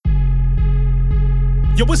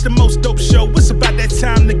Yo, it's the most dope show. It's about that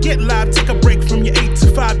time to get live. Take a break from your 8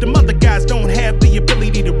 to 5. Them other guys don't have the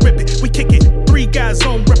ability to rip it. We kick it. 3 guys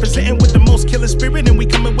on, representing with the most killer spirit. And we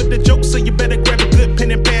coming with the jokes, so you better grab a good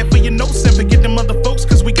pen and pad for your notes. And forget them other folks,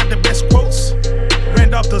 cause we got the best quotes.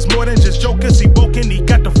 Randolph does more than just jokers. He woke and he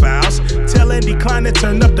got the files. Tell Andy Klein to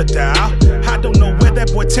turn up the dial. I don't know where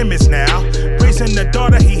that boy Tim is now. Raising the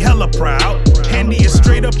daughter, he hella proud. Andy is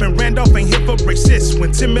straight up and Randolph ain't here for racist.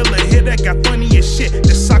 When Tim Miller hit, that got funny as shit.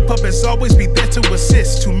 The sock puppets always be there to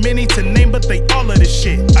assist. Too many to name, but they all of this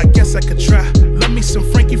shit. I guess I could try. Love me some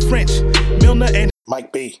Frankie French, Milner and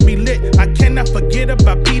Mike B. Be lit. I cannot forget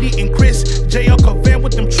about Petey and Chris. JL Covan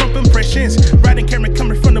with them Trump impressions. Riding Cameron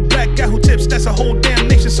coming from the black guy who tips. That's a whole damn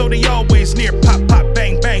nation, so they always near. Pop, pop,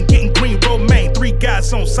 bang, bang. Getting green, romaine. 3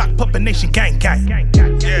 guys on sock puppet nation. Gang, gang.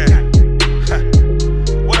 Yeah.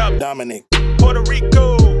 What up, Dominic? Puerto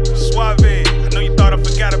Rico, Suave. I know you thought I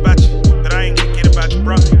forgot about you, but I ain't gonna forget about you,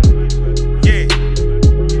 bro. Yeah.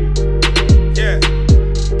 Yeah.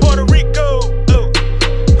 Puerto Rico,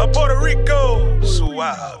 Puerto Rico,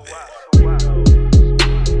 Suave.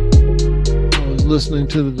 I was listening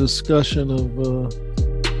to the discussion of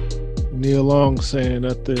Neil Long saying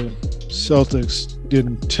that the Celtics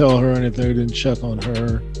didn't tell her anything, didn't check on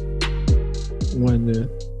her when the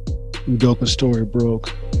Udoka story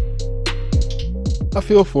broke. I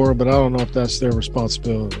feel for her, but I don't know if that's their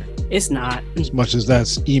responsibility. It's not. As much as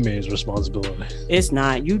that's Ime's responsibility. It's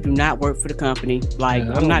not. You do not work for the company. Like,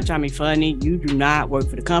 I'm not trying to be funny. You do not work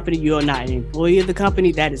for the company. You're not an employee of the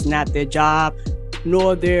company. That is not their job,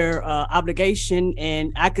 nor their obligation.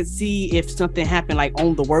 And I could see if something happened like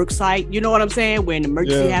on the work site, you know what I'm saying? When an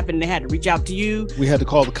emergency happened, they had to reach out to you. We had to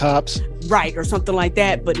call the cops. Right, or something like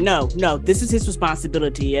that. But no, this is his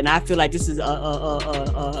responsibility. And I feel like this is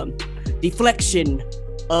a deflection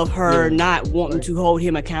of her not wanting to hold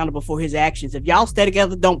him accountable for his actions. If y'all stay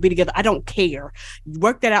together, don't be together. I don't care.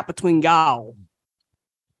 Work that out between y'all.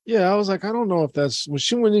 Yeah, I was like, I don't know if that's when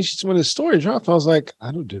the story dropped. I was like,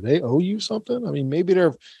 do they owe you something? I mean, maybe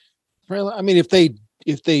they're. I mean,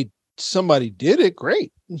 if somebody did it,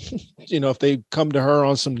 great. If they come to her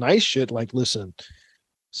on some nice shit, like, listen,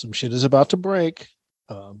 some shit is about to break.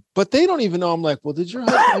 But they don't even know. I'm like, well,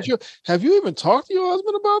 have you even talked to your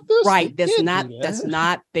husband about this? Right. That's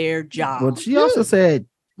not their job. Well, she also said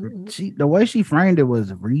the way she framed it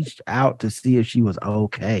was reached out to see if she was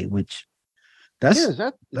okay, which that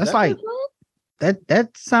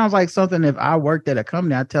sounds like something if I worked at a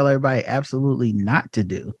company, I'd tell everybody absolutely not to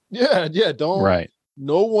do. Yeah. Don't. Right.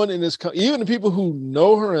 No one in this even the people who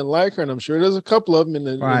know her and like her, and I'm sure there's a couple of them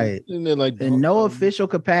in no official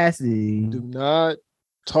capacity. Do not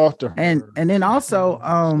talk to her. And then also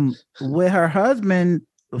with her husband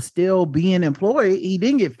still being employed, he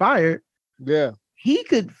didn't get fired. Yeah. He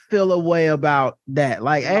could feel a way about that.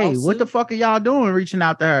 Like, hey, what the fuck are y'all doing reaching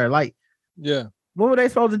out to her? Like, yeah. What were they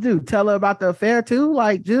supposed to do? Tell her about the affair too?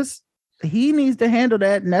 Like, he needs to handle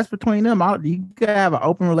that, and that's between them. You gotta have an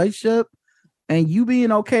open relationship, and you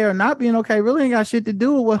being okay or not being okay really ain't got shit to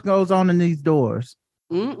do with what goes on in these doors.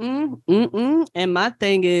 And my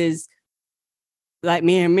thing is, like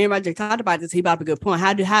me and my Jake talked about this. He brought up a good point.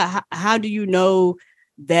 How do you know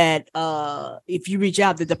that if you reach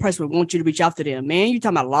out, that the person would want you to reach out to them? Man, you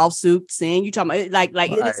talking about lawsuits, and you talking about like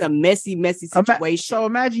right. It's a messy situation. So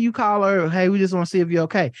imagine you call her, hey, we just want to see if you're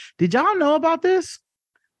okay. Did y'all know about this?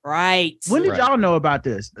 Right. When did y'all know about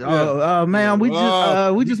this? Man, we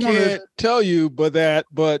just want to tell you, but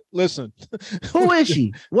listen. Who is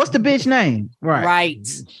she? What's the bitch name? Right.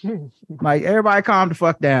 Like, everybody calm the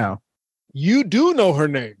fuck down. You do know her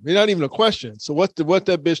name. It's not even a question. So what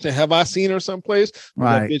that bitch name? Have I seen her someplace?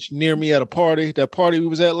 Right. That bitch near me at a party. That party we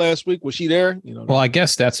was at last week. Was she there? Well, I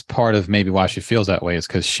guess that's part of maybe why she feels that way, is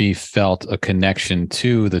because she felt a connection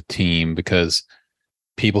to the team because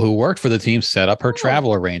people who worked for the team set up her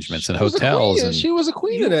travel arrangements and hotels. And she was a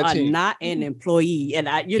queen of that team. You are not an employee. And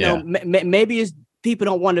maybe it's people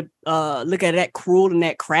don't want to look at that cruel and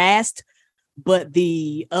that crass. But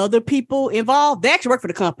the other people involved, they actually work for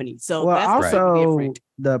the company. So that's also different.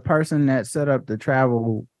 The person that set up the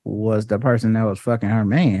travel was the person that was fucking her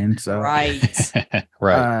man. So right.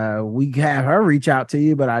 We have her reach out to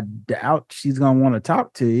you, but I doubt she's gonna want to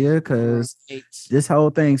talk to you because this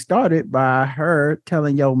whole thing started by her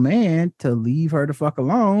telling your man to leave her the fuck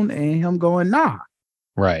alone and him going, nah.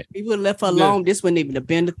 Right. He would have left her alone. This wouldn't even have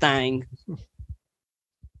been the thing.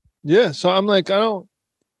 Yeah. So I'm like, I don't.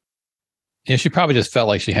 Yeah, she probably just felt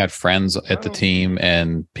like she had friends at the team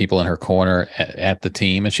and people in her corner at the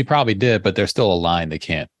team, and she probably did. But there's still a line they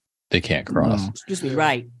can't cross. Excuse me,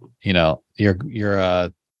 right? You're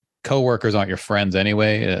coworkers aren't your friends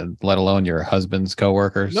anyway, let alone your husband's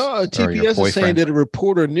coworkers. No, TPS is saying that a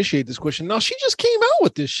reporter initiated this question. No, she just came out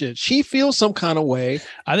with this shit. She feels some kind of way.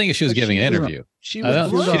 I think if she was giving an interview. She was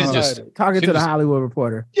blindsided. Talking to the Hollywood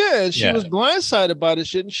Reporter. Yeah, she was blindsided by this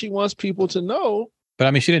shit, and she wants people to know. But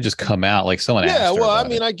I mean, she didn't just come out like someone asked her. Yeah, well, I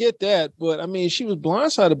mean, I get that, but I mean, she was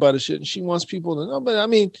blindsided by the shit, and she wants people to know. But I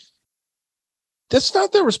mean, that's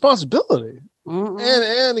not their responsibility.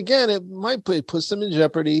 And again, it might put them in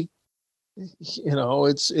jeopardy. You know,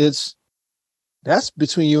 it's that's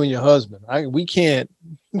between you and your husband. We can't.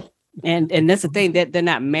 And that's the thing, that they're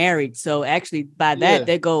not married. So actually by that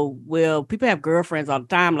they go, well, people have girlfriends all the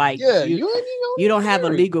time. Like you don't have a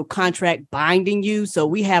legal contract binding you. So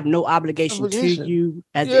we have no obligation to you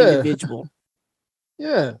as an individual.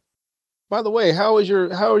 Yeah. By the way, how is your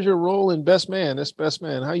role in Best Man? That's Best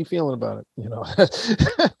Man. How you feeling about it? You know,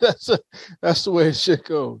 that's the way it should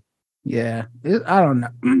go. Yeah. I don't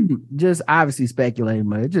know. Just obviously speculating,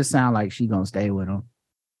 but it just sounds like she's gonna stay with him.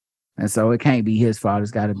 And so it can't be his fault.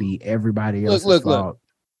 It's got to be everybody else's fault. Look.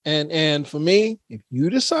 And for me, if you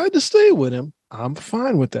decide to stay with him, I'm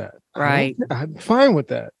fine with that. Right. I'm fine with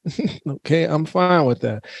that. Okay, I'm fine with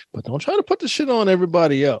that. But don't try to put the shit on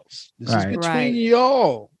everybody else. This is between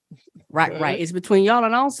y'all. Right. It's between y'all.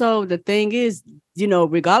 And also the thing is, you know,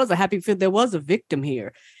 regardless of how you feel, there was a victim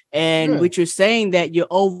here. And what you're saying that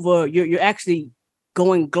you're actually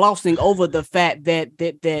glossing over the fact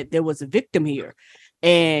that there was a victim here.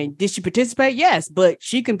 And did she participate? Yes, but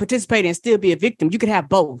she can participate and still be a victim. You could have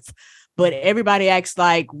both. But everybody acts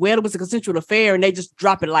like, well, it was a consensual affair, and they just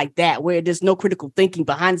drop it like that, where there's no critical thinking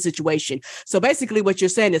behind the situation. So basically what you're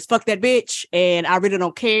saying is fuck that bitch, and I really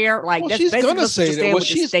don't care. Like, that's she's gonna say that. Well,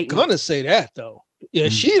 she's gonna say that though. Yeah,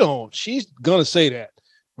 she's gonna say that.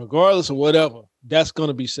 Regardless of whatever, that's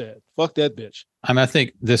gonna be said. Fuck that bitch. I mean, I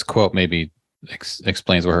think this quote maybe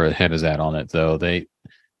explains where her head is at on it, though.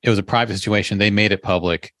 It was a private situation. They made it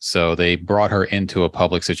public, so they brought her into a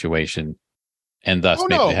public situation, and thus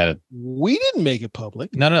they had it. We didn't make it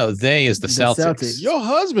public. No. They is the Celtics. Your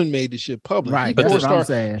husband made the shit public. Right. That's what I'm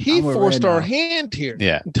saying. He forced our hand here.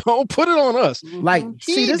 Yeah. Don't put it on us. Like,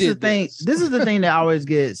 see, this is the thing. This is the thing that always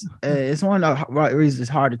gets. It's one of the reasons it's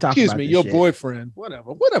hard to talk about. Excuse me, your boyfriend.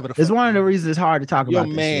 Whatever. It's one of the reasons it's hard to talk about.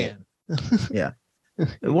 Your man. Yeah.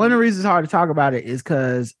 One of the reasons it's hard to talk about it is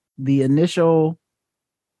because the initial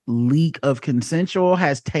leak of consensual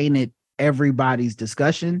has tainted everybody's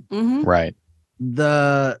discussion. Right.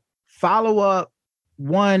 The follow-up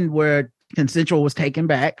one where consensual was taken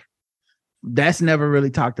back, that's never really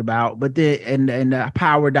talked about, but and the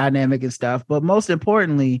power dynamic and stuff. But most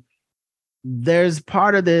importantly, there's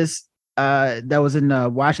part of this that was in the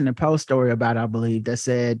Washington Post story about, I believe, that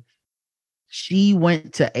said she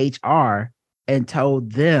went to HR and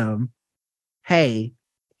told them, hey,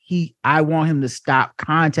 I want him to stop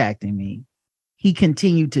contacting me. He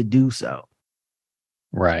continued to do so.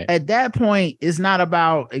 Right. At that point, it's not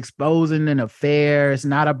about exposing an affair. It's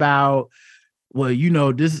not about, well, you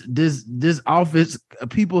know, this office,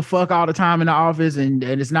 people fuck all the time in the office and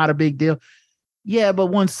it's not a big deal. Yeah, but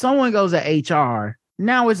when someone goes to HR,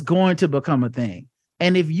 now it's going to become a thing.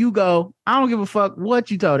 And if you go, I don't give a fuck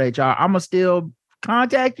what you told HR, I'm going to still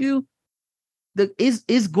contact you,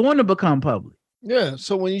 it's going to become public. Yeah.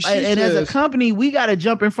 So when you as a company, we got to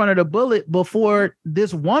jump in front of the bullet before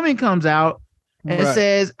this woman comes out and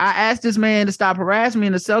says, I asked this man to stop harassing me,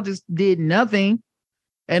 and the Celtics did nothing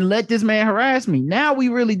and let this man harass me. Now we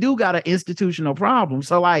really do got an institutional problem.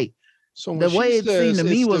 So like, the way it seemed to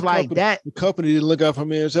me was like that. The company didn't look out for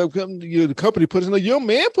me. So the company put in, your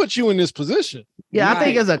man put you in this position. Yeah, I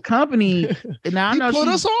think as a company, now I know put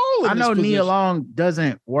us all in I know this Nia Long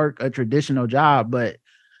doesn't work a traditional job, but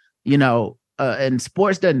you know, and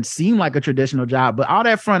sports doesn't seem like a traditional job, but all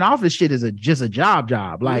that front office shit is just a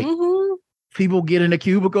job. Like people get in a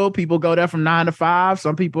cubicle, people go there from 9 to 5.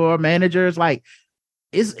 Some people are managers. Like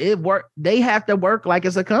it work. They have to work like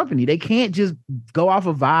it's a company. They can't just go off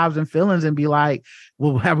of vibes and feelings and be like,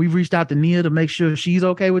 well, have we reached out to Nia to make sure she's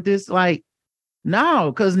okay with this? Like,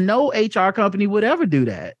 no, because no HR company would ever do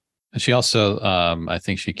that. And she also, I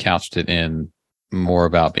think she couched it in more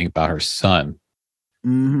about being about her son.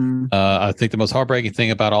 I think the most heartbreaking thing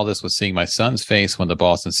about all this was seeing my son's face when the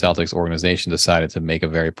Boston Celtics organization decided to make a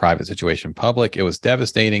very private situation public. It was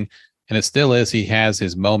devastating, and it still is. He has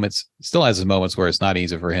his moments, where it's not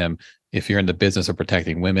easy for him. If you're in the business of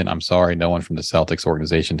protecting women, I'm sorry, no one from the Celtics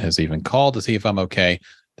organization has even called to see if I'm okay,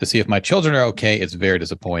 to see if my children are okay. It's very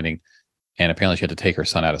disappointing. And apparently she had to take her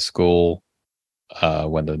son out of school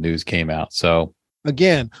when the news came out. So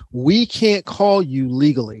again, we can't call you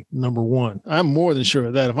legally. Number one, I'm more than sure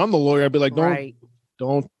of that. If I'm the lawyer, I'd be like,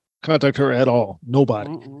 don't contact her at all.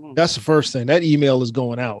 Nobody. That's the first thing. That email is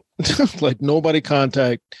going out. Like nobody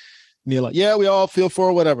contact Neela. Yeah, we all feel for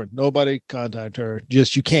her, whatever. Nobody contact her.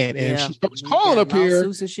 Just you can't. And if she starts calling up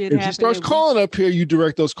here, you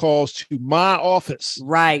direct those calls to my office.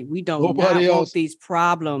 Right. We don't want these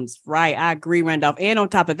problems. Right. I agree, Randolph. And on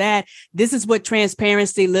top of that, this is what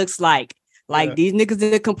transparency looks like. Like these niggas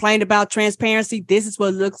that complain about transparency, this is what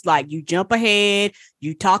it looks like. You jump ahead,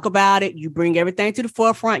 you talk about it, you bring everything to the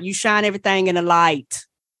forefront, you shine everything in the light.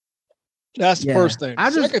 That's the first thing.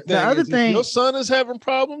 Second thing, if your son is having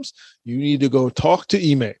problems, you need to go talk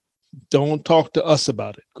to Ime. Don't talk to us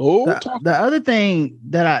about it. The other thing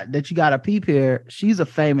that you got to peep here, she's a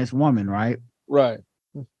famous woman, right? Right.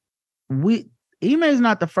 Ime is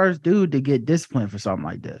not the first dude to get disciplined for something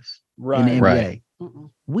like this in the NBA. Right.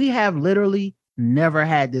 We have literally never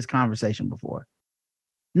had this conversation before.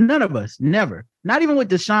 None of us, never. Not even with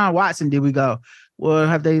Deshaun Watson did we go, well,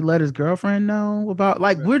 have they let his girlfriend know about?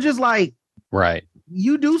 Like, we're just like, right.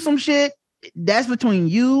 You do some shit that's between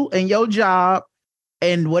you and your job,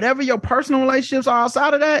 and whatever your personal relationships are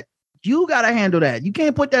outside of that, you got to handle that. You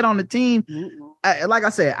can't put that on the team. Like I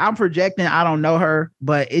said, I'm projecting. I don't know her,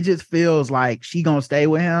 but it just feels like she gonna stay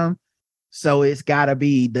with him. So it's got to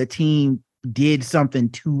be the team did something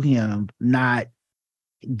to him, not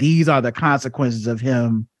these are the consequences of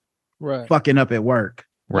him fucking up at work.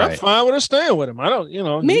 Right. I'm fine with her staying with him. I don't,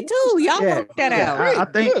 Me too. Y'all work that out. I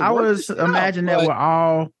think I would imagine that we're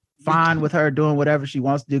all fine with her doing whatever she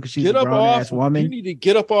wants to do because she's a grown-ass woman. You need to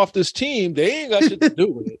get up off this team. They ain't got shit to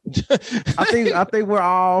do with it. I think we're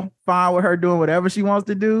all fine with her doing whatever she wants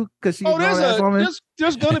to do because she's a grown-ass woman.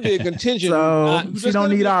 There's going to be a contingent. So she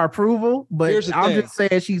don't need our approval, but I'm just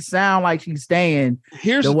saying she sound like she's staying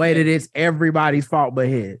the way that it's everybody's fault but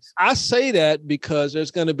his. I say that because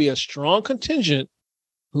there's going to be a strong contingent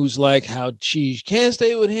who's like, how she can't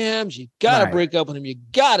stay with him. She gotta break up with him. You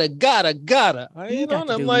gotta.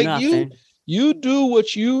 I'm like, you do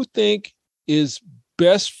what you think is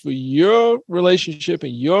best for your relationship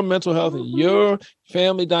and your mental health and your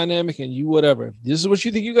family dynamic and you whatever. If this is what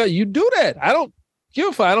you think you got, you do that. I don't give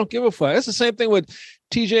a fuck. I don't give a fuck. That's the same thing with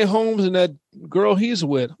TJ Holmes and that girl he's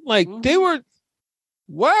with. Like they were.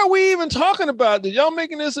 Why are we even talking about it? Y'all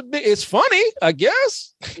making this a bit? It's funny, I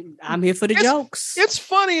guess. I'm here for the jokes. It's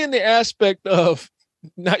funny in the aspect of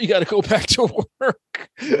now you got to go back to work.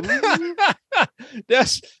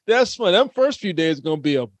 That's fun. Them first few days gonna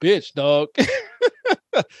be a bitch, dog.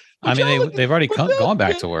 I mean, they've already gone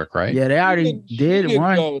back to work, right? Yeah, they already did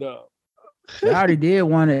one. They already did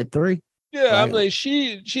one at 3. Yeah, right. I'm like,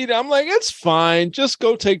 I'm like, it's fine. Just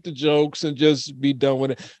go take the jokes and just be done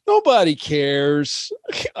with it. Nobody cares,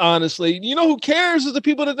 honestly. You know who cares is the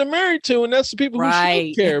people that they're married to, and that's the people who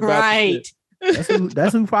should care about it.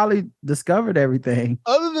 That's who probably discovered everything.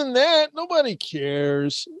 Other than that, nobody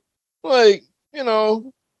cares. Like, they were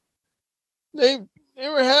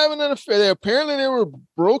having an affair. Apparently they were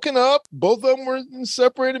broken up. Both of them were in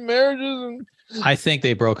separated marriages, and I think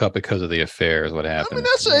they broke up because of the affair is what happened. I mean,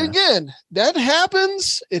 that's again, that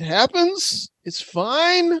happens. It happens. It's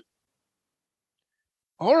fine.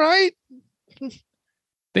 All right.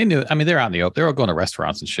 They knew. I mean, they're out in the open. They're all going to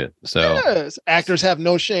restaurants and shit. So yes, actors have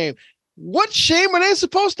no shame. What shame are they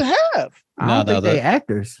supposed to have? I don't think they're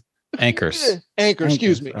actors. Anchors. Anchor,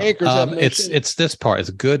 excuse me. Anchors have no shame. It's this part. It's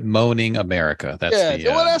good moaning America. That's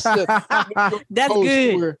that's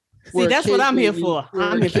good. See, that's what I'm here for.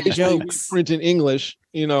 I'm here for the jokes. Print in English,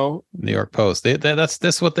 New York Post.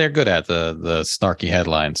 That's what they're good at. The snarky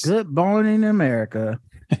headlines. Good born in America.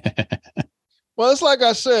 Well, it's like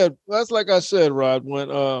I said. That's like I said, Rod.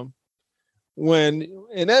 When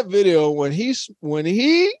in that video, when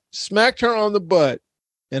he smacked her on the butt,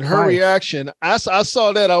 and her reaction, I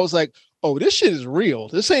saw that. I was like, oh, this shit is real.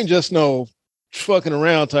 This ain't just no fucking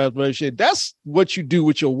around type of shit. That's what you do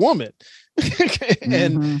with your woman.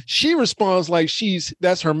 And she responds like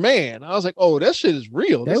that's her man. I was like, oh, that shit is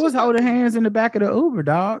real. They was holding hands in the back of the Uber,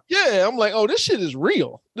 dog. Yeah, I'm like, oh, this shit is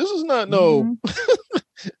real. This is not no.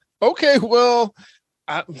 Okay, well,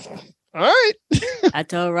 all right. I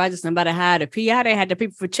told Roger somebody hired a PI. They had the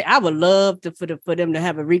people I would love for them to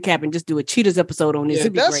have a recap and just do a Cheaters episode on this.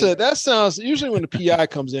 Yeah, that sounds usually when the PI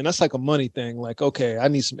comes in, that's like a money thing. Like, okay, I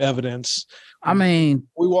need some evidence. I mean,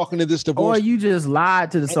 we walk into this divorce, or you just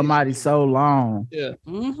lied to somebody so long,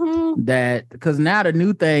 that because now the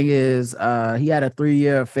new thing is he had a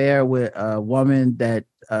 3-year affair with a woman that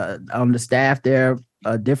on the staff there,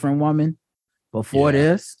 a different woman before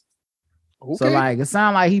this. Okay. So like it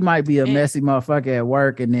sounded like he might be a messy motherfucker at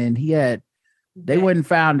work, and then he had They wouldn't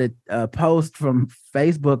found a post from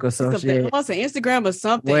Facebook or some shit. It was on Instagram or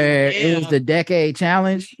something. Where it was the decade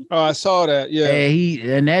challenge. Oh, I saw that. Yeah.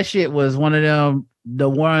 And that shit was one of them, the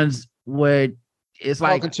ones where it's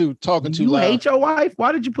talking like too you loud. hate your wife?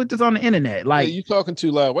 Why did you put this on the internet? Like you talking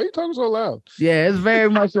too loud. Why are you talking so loud? Yeah, it's very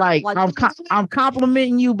much like I'm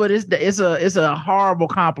complimenting you, but it's a horrible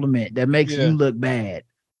compliment that makes you look bad.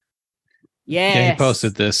 Yeah, he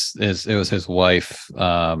posted this. It was his wife.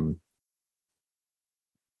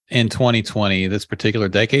 In 2020, this particular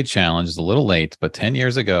decade challenge is a little late, but 10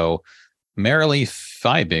 years ago, Marilee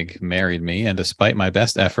Fiebig married me, and despite my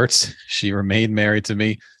best efforts, she remained married to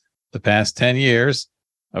me the past 10 years.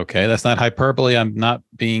 Okay, that's not hyperbole. I'm not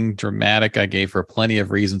being dramatic. I gave her plenty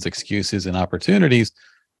of reasons, excuses, and opportunities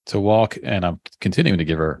to walk, and I'm continuing to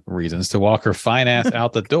give her reasons to walk her fine ass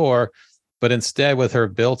out the door. But instead, with her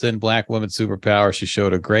built-in Black woman superpower, she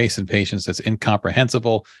showed a grace and patience that's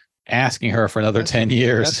incomprehensible. Asking her for another 10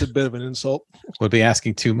 years. That's a bit of an insult. Would be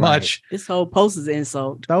asking too much. This whole post is an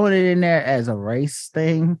insult. Throwing it in there as a race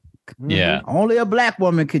thing. Yeah. Only a Black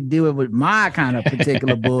woman could deal it with my kind of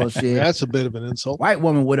particular bullshit. That's a bit of an insult. White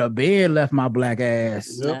woman with a beard left my black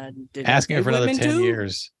ass. Yep. Asking her for another 10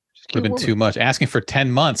 years would have been too much. Asking for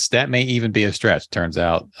 10 months, that may even be a stretch, turns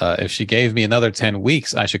out. If she gave me another 10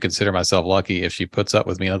 weeks, I should consider myself lucky. If she puts up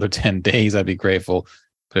with me another 10 days, I'd be grateful.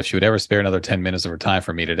 But if she would ever spare another 10 minutes of her time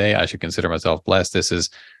for me today, I should consider myself blessed. This is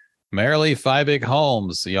Marilee Fiebig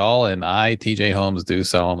Holmes, y'all. And I, TJ Holmes, do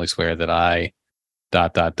solemnly swear that I ...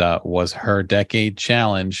 was her decade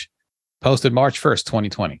challenge, posted March 1st,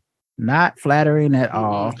 2020. Not flattering at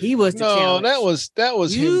all. He was the challenge. that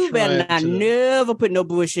was you him. Better not never put no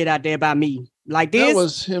bullshit out there about me like this. That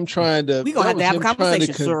was him trying to. We gonna have a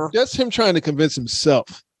conversation, sir. That's him trying to convince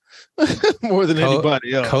himself more than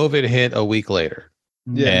anybody else. COVID hit a week later.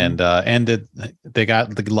 Yeah. And ended. They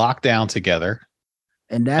got the lockdown together,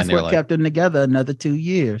 and that's what kept them together another 2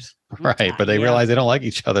 years. Right, but they realized they don't like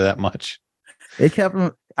each other that much. It kept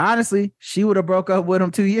them. Honestly, she would have broke up with him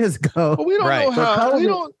 2 years ago. But we don't know how.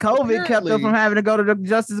 COVID kept her from having to go to the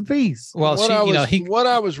Justice of Peace. Well, what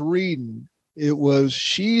I was reading, it was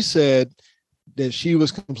she said that she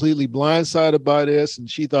was completely blindsided by this, and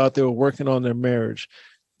she thought they were working on their marriage.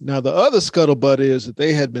 Now, the other scuttlebutt is that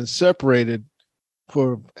they had been separated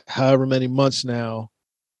for however many months now.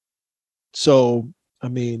 So, I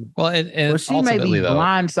mean, she may be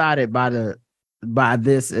blindsided by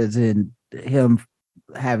this, as in him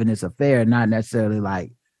having this affair, not necessarily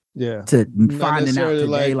like to finding out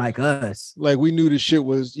today like us. Like we knew the shit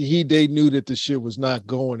was they knew that the shit was not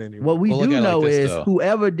going anywhere. What we do know is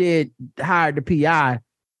whoever did hire the PI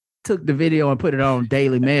took the video and put it on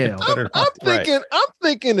Daily Mail. I'm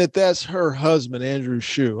thinking that that's her husband, Andrew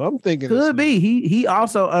Shue. I'm thinking could be. He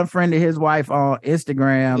also unfriended his wife on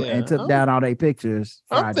Instagram and took down all their pictures.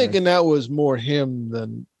 I'm thinking that was more him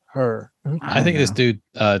than her. I think this dude,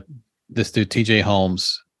 TJ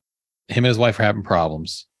Holmes, him and his wife are having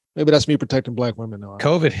problems. Maybe that's me protecting Black women. No,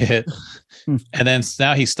 COVID hit, and then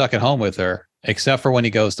now he's stuck at home with her. Except for when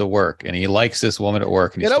he goes to work, and he likes this woman at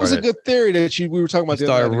work. And that was a good theory that we were talking about. He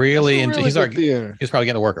was probably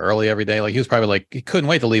getting to work early every day. Like he was probably like he couldn't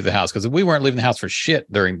wait to leave the house because we weren't leaving the house for shit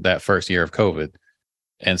during that first year of COVID,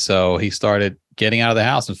 and so he started getting out of the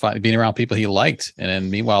house and being around people he liked. And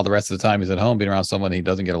then meanwhile, the rest of the time he's at home being around someone he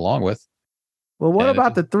doesn't get along with. Well, what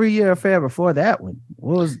about the 3-year affair before that one?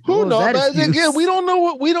 Who knows? Again, we don't know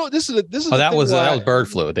what we don't. This is. That was bird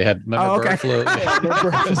flu. They had bird flu.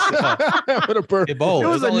 It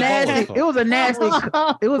was a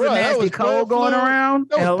nasty cold going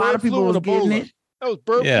around, and a lot of people was getting it. That was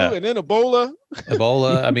bird flu and then Ebola.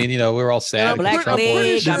 I mean, we were all sad. Black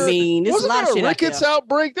plague. I mean, there's a lot of shit. Rickets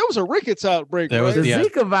outbreak. There was a rickets outbreak. There was the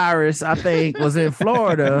Zika virus, I think, was in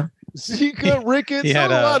Florida. Zika, rickets, a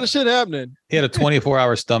lot of shit happening. He had a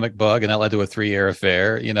 24-hour stomach bug, and that led to a 3-year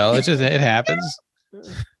affair. It happens.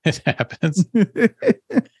 It happens.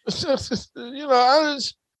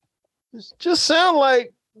 Just sound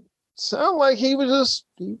like he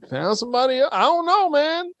found somebody else. I don't know,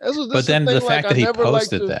 man. But then the fact that he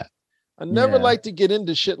posted that. I never like to get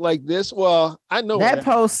into shit like this. Well, I know that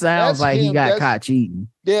post sounds like he got caught cheating.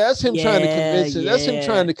 Yeah, that's him trying to convince him. That's him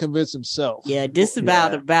trying to convince himself. Yeah, this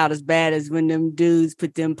about as bad as when them dudes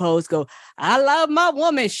put them posts go, I love my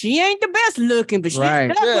woman. She ain't the best looking, but she's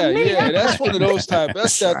better than me. Yeah, that's one of those type.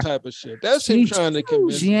 That's that type of shit. That's him trying to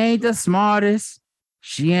convince. She ain't the smartest.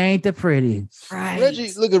 She ain't the prettiest. Right.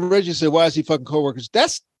 Reggie said, why is he fucking coworkers?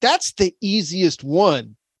 That's the easiest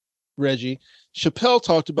one, Reggie. Chappelle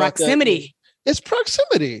talked about proximity. It's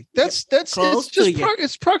proximity.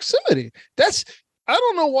 It's proximity. I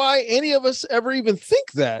don't know why any of us ever even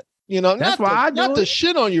think that. That's why not to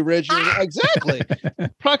shit on you, Reggie. Exactly.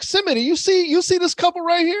 Proximity. You see this couple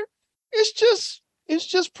right here? It's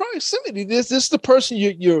just proximity. This is the person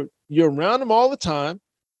you're around them all the time.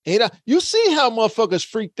 You see how motherfuckers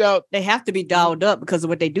freaked out. They have to be dialed up because of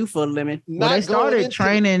what they do for a living. Well, they started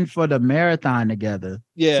training for the marathon together.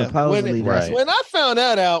 Yeah. Supposedly. When I found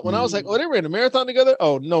that out, when I was like, oh, they ran a marathon together?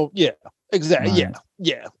 Oh, no. Yeah. Exactly. Right.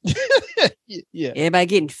 Yeah. Yeah. Everybody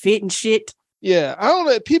getting fit and shit. Yeah. I don't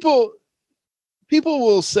know. People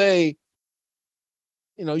will say,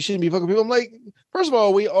 you shouldn't be fucking people. I'm like, first of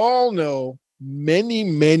all, we all know many,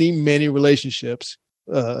 many, many relationships,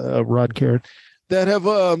 Rod Karen, that have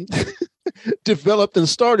developed and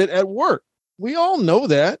started at work. We all know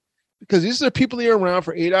that because these are people that are around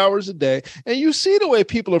for 8 hours a day. And you see the way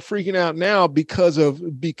people are freaking out now because of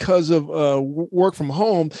work from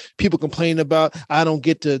home. People complain about, I don't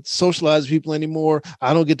get to socialize with people anymore.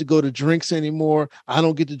 I don't get to go to drinks anymore. I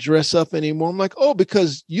don't get to dress up anymore. I'm like, oh,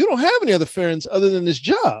 because you don't have any other friends other than this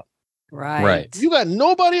job. Right. You got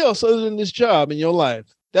nobody else other than this job in your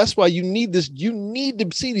life. That's why you need this. You need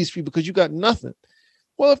to see these people because you got nothing.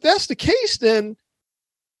 Well, if that's the case, then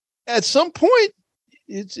at some point,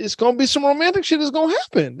 it's going to be some romantic shit that's going to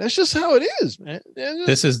happen. That's just how it is, man.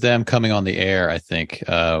 This is them coming on the air, I think,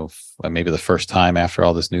 maybe the first time after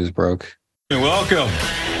all this news broke. Welcome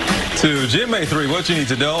to GMA 3, What You Need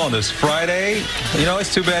to Know on this Friday.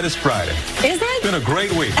 It's too bad it's Friday. Is it? It's been a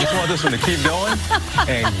great week. Just want this one to keep going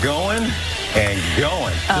and going and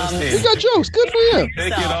going. You got jokes. Good for you.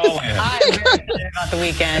 Take it all in. I'm very excited about the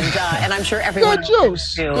weekend, and I'm sure everyone got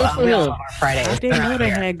jokes. too. Good for We all him. love our Fridays. I didn't know they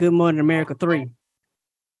had Good Morning America 3.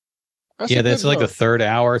 That's like the third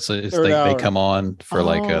hour. So it's Third like hour. they come on for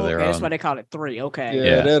their okay. own. That's why they call it 3. Okay.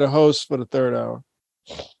 Yeah, they're the host for the third hour.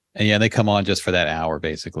 And they come on just for that hour,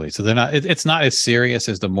 basically. So they're not. It's not as serious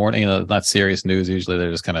as the morning. Not serious news. Usually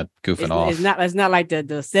they're just kind of goofing off. It's not like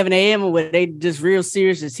the 7 a.m. where they just real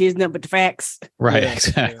serious. It's here's nothing but the facts. Right. Yeah,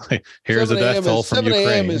 exactly. Here's a 7 death toll from 7 a.m.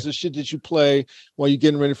 Ukraine. is the shit that you play while you're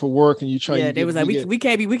getting ready for work and you try. Yeah, they was like, we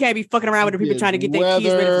can't be fucking around with the people trying to get their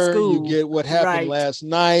kids ready for school. You get what happened last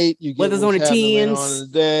night. You get weather's on the happened later 10s. on in the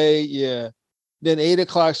day. Yeah. Then 8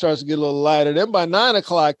 o'clock starts to get a little lighter. Then by 9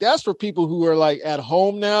 o'clock, that's for people who are like at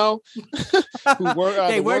home now. Who work,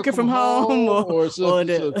 they working from home or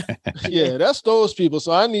yeah, that's those people.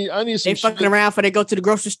 So I need some. They fucking around before they go to the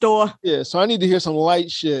grocery store. Yeah, so I need to hear some light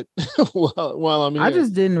shit while I'm here. I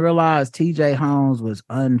just didn't realize TJ Holmes was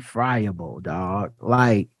unfriable, dog.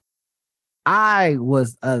 Like,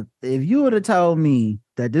 if you would have told me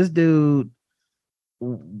that this dude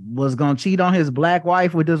was gonna cheat on his black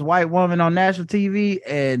wife with this white woman on national TV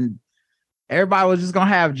and everybody was just gonna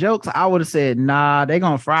have jokes, I would have said, nah, they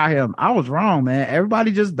gonna fry him. I was wrong, man.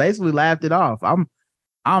 Everybody just basically laughed it off.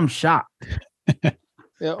 I'm shocked. Yeah,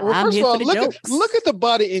 well, first of all, look at the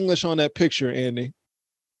body English on that picture, Andy.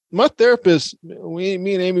 My therapist, me and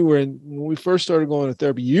Amy when we first started going to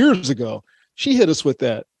therapy years ago, she hit us with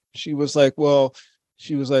that. She was like, well,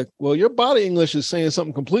 your body English is saying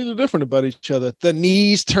something completely different about each other. The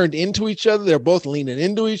knees turned into each other. They're both leaning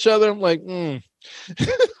into each other. I'm like,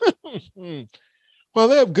 Well,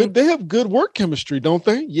 they have good work chemistry, don't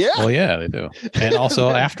they? Yeah. Well, yeah, they do. And also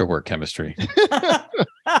after work chemistry.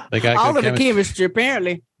 They got all of the chemistry,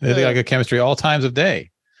 apparally. They got good chemistry all times of day.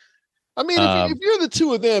 I mean, if you're the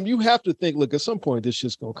two of them, you have to think, look, at some point this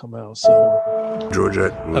shit's gonna come out. So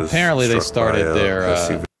Georgette apparently they started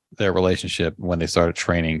their relationship when they started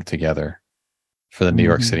training together for the New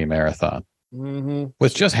York City Marathon,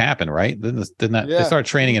 which just happened, right? Didn't that they started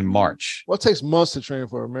training in March? Well, it takes months to train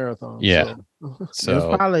for a marathon. Yeah, so it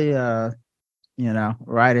was probably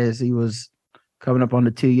right as he was coming up on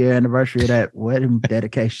the 2-year anniversary of that wedding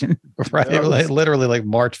dedication. Right, literally like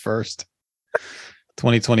March 1st,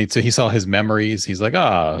 2022. He saw his memories. He's like,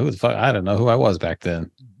 who the fuck? I don't know who I was back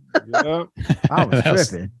then. Yeah. I was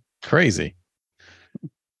tripping. Crazy.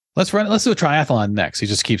 Let's do a triathlon next. He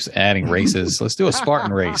just keeps adding races. Let's do a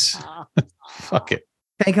Spartan race. Fuck it.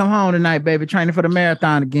 Can't come home tonight, baby. Training for the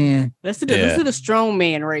marathon again. Let's do the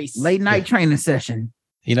strongman race. Late night training session.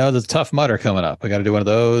 The Tough Mudder coming up. I got to do one of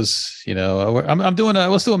those. I'm doing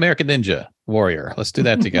let's do American Ninja Warrior. Let's do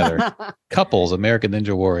that together. Couples American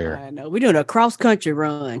Ninja Warrior. I know. We're doing a cross country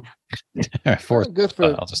run. Good for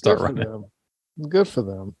I'll just start running. Them. Good for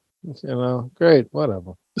them. Great.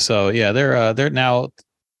 Whatever. So yeah, they're now.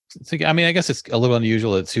 I mean, I guess it's a little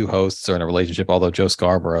unusual that two hosts are in a relationship. Although Joe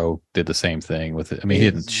Scarborough did the same thing with it. I mean,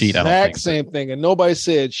 he didn't cheat. I don't think same thing, and nobody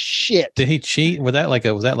said shit. Did he cheat? Was that like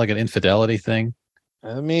an infidelity thing?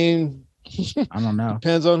 I mean, I don't know.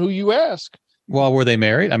 Depends on who you ask. Well, were they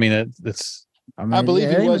married? I mean, it's I mean, I believe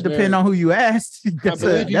he was depending on who you ask. That's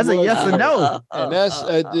a yes or no. And that's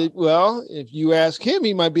well, if you ask him,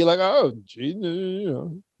 he might be like, "Oh, gee,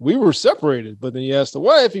 we were separated." But then you ask the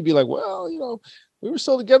wife, he'd be like, "Well, we were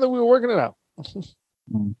still together. We were working it out."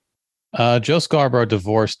 Joe Scarborough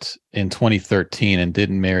divorced in 2013 and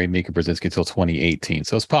didn't marry Mika Brzezinski until 2018.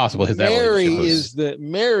 So it's possible his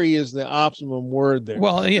marry is the optimum word there.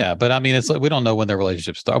 Well, yeah, but I mean, it's like we don't know when their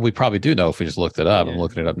relationship started. We probably do know if we just looked it up. I'm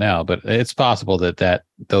looking it up now, but it's possible that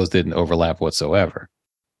those didn't overlap whatsoever,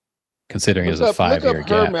 considering it's a 5-year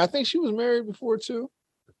gap. I think she was married before too.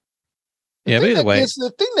 Yeah, but either way,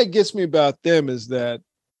 the thing that gets me about them is that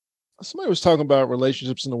somebody was talking about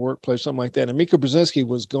relationships in the workplace, something like that. And Mika Brzezinski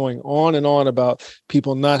was going on and on about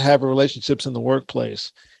people not having relationships in the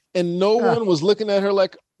workplace. And no one was looking at her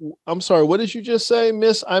like, I'm sorry, what did you just say,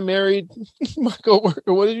 miss? I married my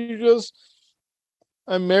coworker. What did you just?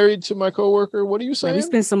 I'm married to my coworker. What are you saying? We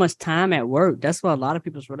spend so much time at work. That's why a lot of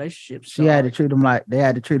people's relationships. She had to treat them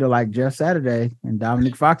like Jeff Saturday and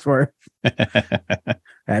Dominic Foxworth.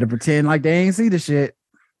 Had to pretend like they ain't see the shit.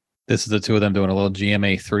 This is the two of them doing a little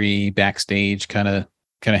GMA3 backstage kind of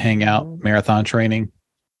hangout marathon training.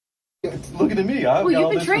 Looking at me.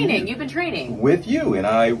 You've been training with you, and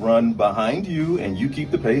I run behind you, and you keep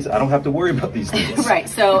the pace. I don't have to worry about these things. Right.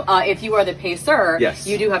 So if you are the pacer, yes,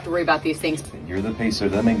 you do have to worry about these things. You're the pacer.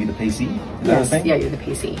 That may be the pacey. Yes. Yeah, you're the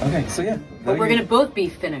pacey. Okay. So yeah, but we're gonna both be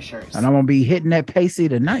finishers. And I'm gonna be hitting that pacey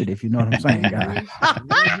tonight, if you know what I'm saying, guys.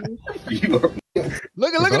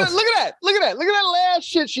 Look at that last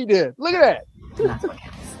shit she did. Look at that. That's what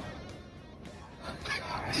counts.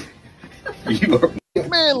 You are.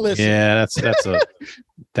 Man, listen. Yeah, that's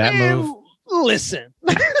that move. Listen.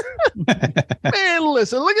 Man,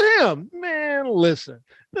 listen. Look at him. Man, listen.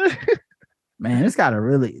 Man, it's gotta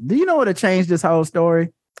really. Do you know what would change this whole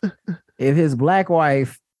story? If his black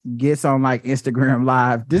wife gets on like Instagram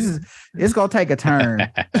Live, it's gonna take a turn.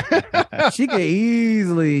 She could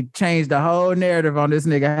easily change the whole narrative on this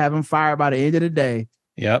nigga, have him fired by the end of the day.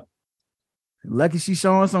 Yep. Lucky she's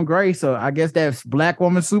showing some grace, so I guess that's black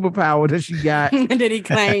woman superpower that she got. Did he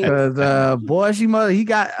claim? Because boy, he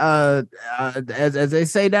got as they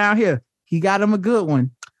say down here, he got him a good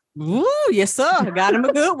one. Ooh, yes, sir. Got him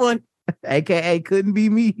a good one. AKA couldn't be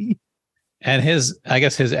me. And I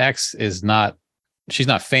guess his ex is not. She's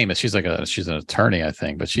not famous. She's she's an attorney, I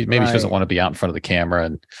think, but she doesn't want to be out in front of the camera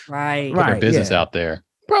and put her business out there.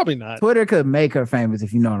 Probably not. Twitter could make her famous,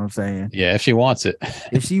 if you know what I'm saying. Yeah, if she wants it.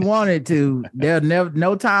 If she wanted to, there'll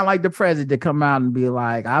no time like the president to come out and be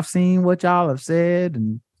like, I've seen what y'all have said.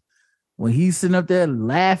 And when he's sitting up there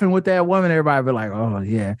laughing with that woman, everybody be like, oh,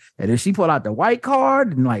 yeah. And if she pull out the white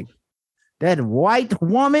card and like that white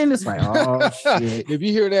woman, it's like, oh, shit. If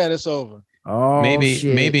you hear that, it's over. Oh,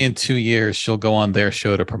 maybe in 2 years she'll go on their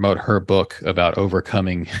show to promote her book about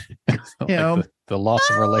overcoming the loss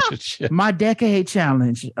of relationship. My decade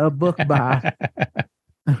challenge, a book by.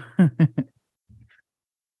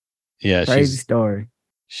 Yeah, crazy story.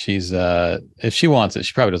 She's if she wants it,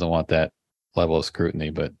 she probably doesn't want that level of scrutiny,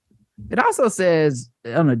 but it also says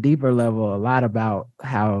on a deeper level a lot about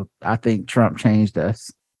how I think Trump changed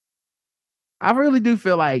us. I really do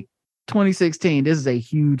feel like 2016, this is a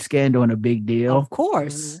huge scandal and a big deal. Of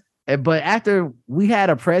course. But after we had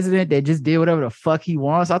a president that just did whatever the fuck he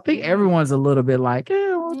wants, I think everyone's a little bit like,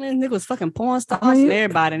 nigga was fucking porn stars and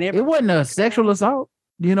everybody. It wasn't a sexual assault.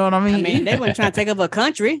 You know what I mean? I mean, they weren't trying to take over a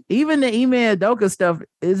country. Even the Ime Udoka stuff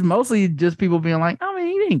is mostly just people being like, I mean,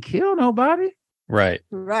 he didn't kill nobody. Right.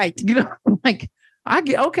 You know, like, I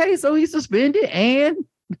get, okay, so he's suspended and...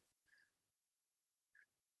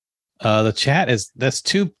 The chat that's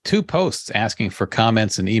two posts asking for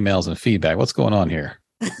comments and emails and feedback. What's going on here?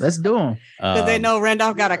 Let's do them. Because they know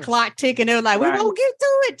Randolph got a clock ticking. They're like, we won't get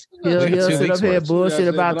to it. He'll sit up here bullshit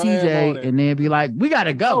about TJ and then be like, we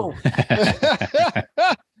gotta go.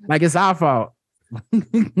 Like it's our fault.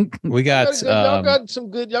 We got y'all got some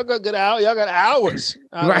good. Y'all got good hours. Y'all got hours.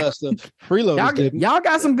 Right. Freeloaders didn't. Y'all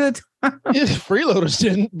got some good time. Freeloaders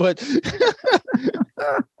didn't, but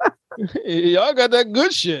y'all got that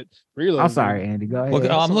good shit. I'm sorry, Andy. Go ahead.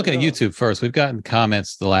 Well, I'm looking at YouTube first. We've gotten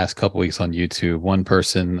comments the last couple weeks on YouTube. One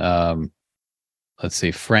person, let's see,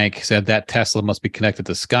 Frank said that Tesla must be connected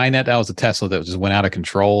to Skynet. That was a Tesla that just went out of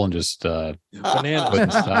control and just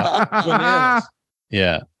bananas.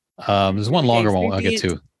 Yeah. There's one longer one I'll get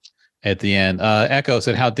to at the end. Echo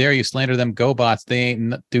said, how dare you slander them GoBots? They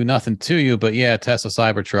ain't do nothing to you. But yeah, Tesla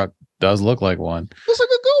Cybertruck does look like one. Looks like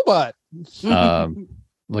a GoBot.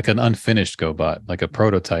 Like an unfinished GoBot, like a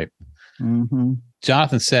prototype. Mm-hmm.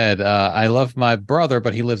 Jonathan said, I love my brother,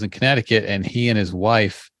 but he lives in Connecticut and he and his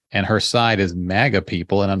wife and her side is MAGA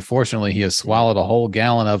people. And unfortunately, he has swallowed a whole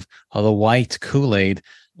gallon of the white Kool-Aid.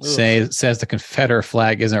 Says the Confederate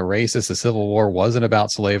flag isn't racist. The Civil War wasn't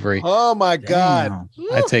about slavery. Oh my God!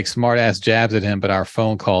 I take smart ass jabs at him, but our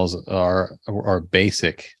phone calls are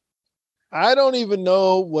basic. I don't even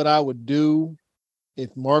know what I would do if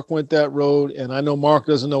Mark went that road, and I know Mark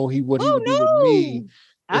doesn't know what he would do with me.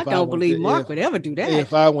 I don't believe Mark would ever do that.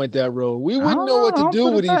 If I went that road, we wouldn't know what to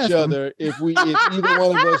do with each other if either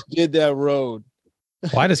one of us did that road.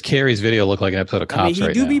 Why does Carrie's video look like an episode of Cops right now?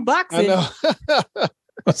 He do be boxing. I know.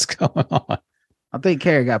 What's going on? I think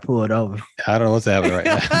Carrie got pulled over. I don't know what's happening right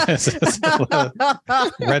now.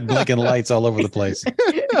 Red blinking lights all over the place.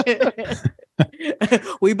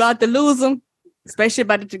 We about to lose them, especially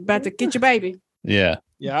about to get your baby. Yeah.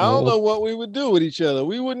 Yeah, I don't know what we would do with each other.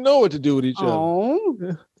 We wouldn't know what to do with each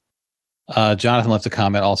other. Jonathan left a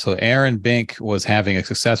comment also. Aaron Bink was having a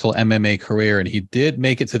successful MMA career, and he did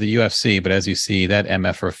make it to the UFC, but as you see, that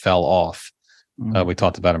MFer fell off. We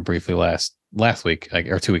talked about him briefly last week,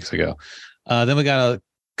 or 2 weeks ago. Then we got a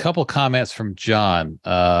couple comments from John.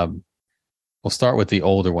 We'll start with the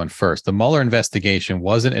older one first. The Mueller investigation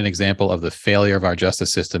wasn't an example of the failure of our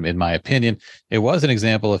justice system, in my opinion. It was an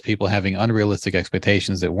example of people having unrealistic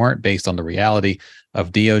expectations that weren't based on the reality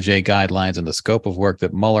of DOJ guidelines and the scope of work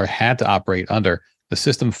that Mueller had to operate under. The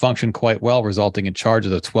system functioned quite well, resulting in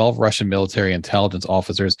charges of 12 Russian military intelligence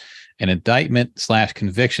officers, an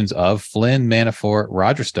indictment/convictions of Flynn, Manafort,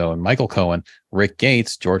 Roger Stone, Michael Cohen, Rick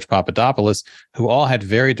Gates, George Papadopoulos, who all had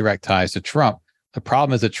very direct ties to Trump. The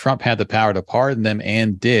problem is that Trump had the power to pardon them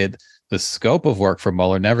and did. The scope of work for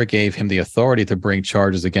Mueller never gave him the authority to bring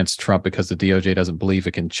charges against Trump because the DOJ doesn't believe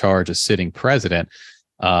it can charge a sitting president.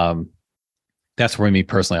 That's where me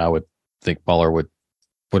personally, I would think Mueller would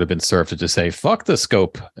have been served to just say, fuck the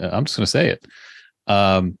scope. I'm just going to say it.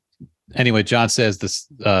 Anyway, John says this,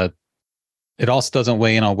 it also doesn't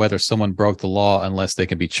weigh in on whether someone broke the law unless they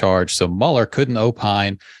can be charged. So Mueller couldn't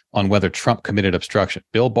opine on whether Trump committed obstruction.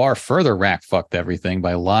 Bill Barr further fucked everything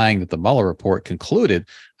by lying that the Mueller report concluded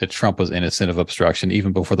that Trump was innocent of obstruction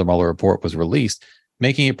even before the Mueller report was released,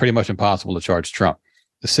 making it pretty much impossible to charge Trump.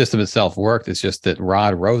 The system itself worked. It's just that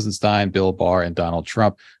Rod Rosenstein, Bill Barr, and Donald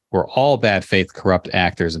Trump were all bad faith, corrupt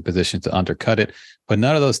actors in position to undercut it. But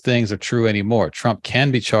none of those things are true anymore. Trump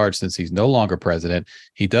can be charged since he's no longer president.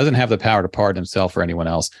 He doesn't have the power to pardon himself or anyone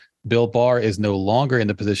else. Bill Barr is no longer in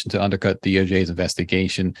the position to undercut DOJ's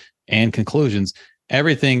investigation and conclusions.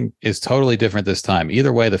 Everything is totally different this time.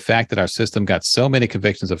 Either way, the fact that our system got so many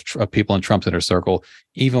convictions of people in Trump's inner circle,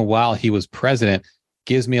 even while he was president,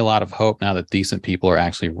 gives me a lot of hope now that decent people are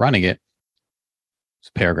actually running it.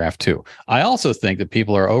 Paragraph 2. I also think that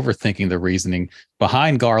people are overthinking the reasoning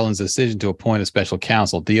behind Garland's decision to appoint a special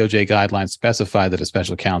counsel. DOJ guidelines specify that a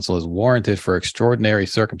special counsel is warranted for extraordinary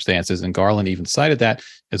circumstances, and Garland even cited that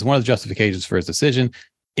as one of the justifications for his decision.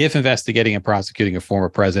 If investigating and prosecuting a former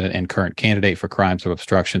president and current candidate for crimes of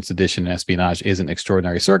obstruction, sedition, and espionage isn't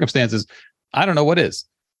extraordinary circumstances, I don't know what is.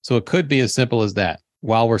 So it could be as simple as that.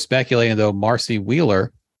 While we're speculating, though, Marcy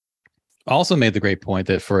Wheeler also made the great point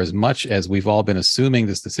that for as much as we've all been assuming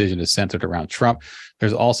this decision is centered around Trump,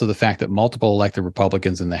 there's also the fact that multiple elected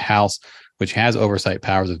Republicans in the House, which has oversight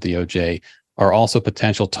powers of DOJ, are also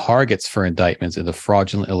potential targets for indictments in the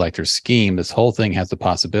fraudulent elector scheme. This whole thing has the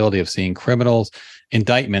possibility of seeing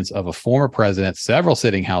indictments of a former president, several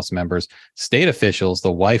sitting House members, state officials,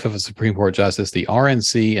 the wife of a Supreme Court justice, the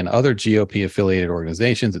RNC, and other GOP-affiliated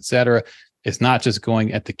organizations, etc. It's not just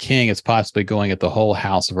going at the king, it's possibly going at the whole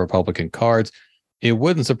house of Republican cards. It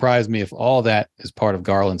wouldn't surprise me if all that is part of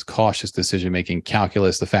Garland's cautious decision-making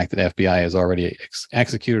calculus. The fact that FBI has already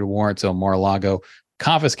executed warrants on Mar-a-Lago,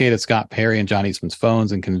 confiscated Scott Perry and John Eastman's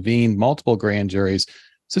phones, and convened multiple grand juries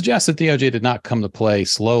suggests that DOJ did not come to play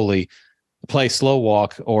slow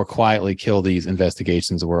walk or quietly kill these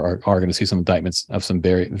investigations. We're going to see some indictments of some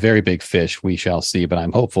very, very big fish. We shall see, but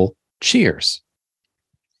I'm hopeful. Cheers.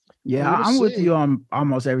 Yeah, I'm with you on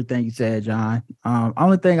almost everything you said, John.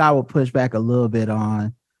 Only thing I will push back a little bit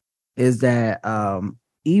on is that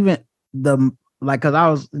even because I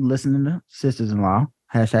was listening to Sisters-in-Law,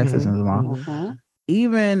 #Sisters-in-Law,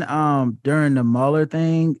 even during the Mueller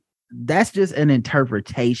thing, that's just an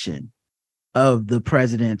interpretation of the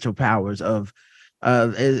presidential powers of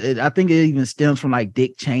I think it even stems from like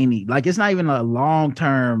Dick Cheney. Like it's not even a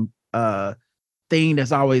long-term thing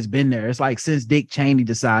that's always been there. It's like since Dick Cheney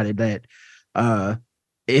decided that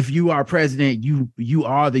if you are president, you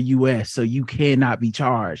are the U.S., so you cannot be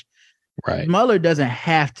charged. Right. Mueller doesn't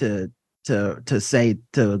have to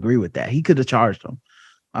agree with that. He could have charged them.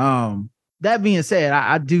 That being said,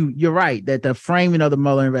 I do. You're right that the framing of the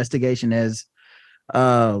Mueller investigation as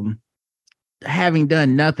having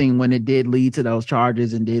done nothing when it did lead to those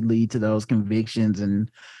charges and did lead to those convictions and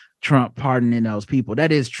Trump pardoning those people.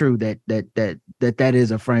 That is true. That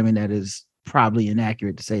is a framing that is probably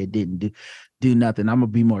inaccurate to say it didn't do nothing. I'm gonna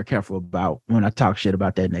be more careful about when I talk shit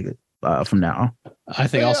about that nigga from now on. I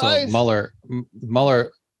think Mueller,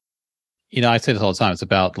 I say this all the time. It's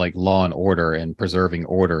about like law and order, and preserving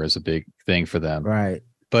order is a big thing for them. Right.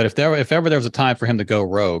 But if ever there was a time for him to go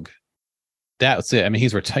rogue, that's it. I mean,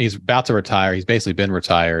 he's about to retire. He's basically been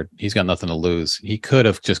retired. He's got nothing to lose. He could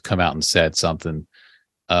have just come out and said something,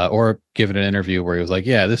 or given an interview where he was like,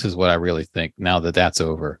 "Yeah, this is what I really think." Now that that's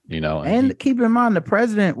over, And keep in mind, the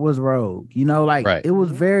president was rogue. Right. It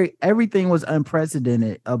was everything was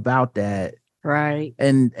unprecedented about that. Right.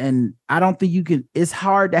 And I don't think it's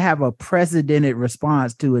hard to have a precedented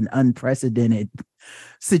response to an unprecedented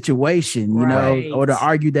situation, or to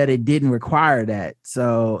argue that it didn't require that.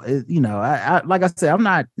 So, I like I said, I'm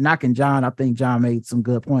not knocking John. I think John made some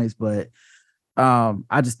good points, but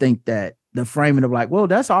I just think that the framing of like, well,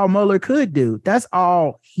 that's all Mueller could do. That's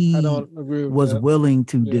all he was willing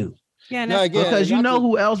to do. Yeah, because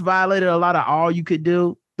who else violated a lot of all you could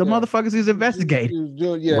do? The motherfuckers he's investigating.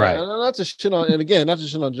 Yeah, right. Not to shit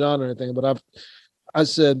on John or anything, but I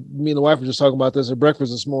said, me and the wife were just talking about this at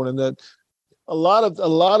breakfast this morning, that a lot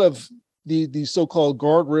of the so-called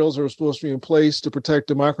guardrails that are supposed to be in place to protect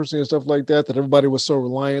democracy and stuff like that everybody was so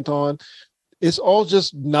reliant on, it's all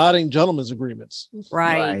just nodding gentlemen's agreements.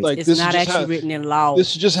 Right. Like, it's this not is actually written in law.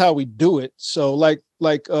 This is just how we do it. So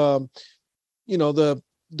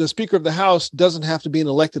the Speaker of the House doesn't have to be an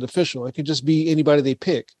elected official. It can just be anybody they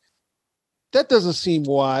pick. That doesn't seem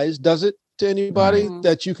wise, does it, to anybody? Mm-hmm.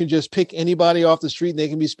 That you can just pick anybody off the street and they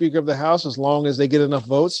can be Speaker of the House as long as they get enough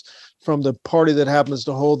votes from the party that happens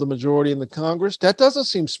to hold the majority in the Congress? That doesn't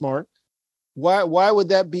seem smart. Why would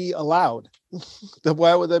that be allowed?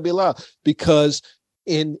 Why would that be allowed? Because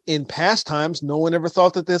in past times, no one ever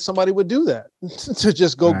thought that somebody would do that, to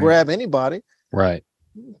just go grab anybody. Right.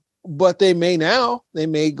 But they may now. They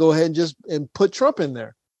may go ahead and put Trump in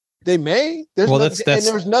there. They may. There's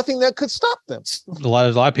nothing that could stop them. A lot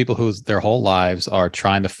of people who their whole lives are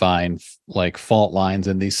trying to find like fault lines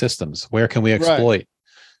in these systems. Where can we exploit?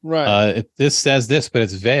 Right. This says this, but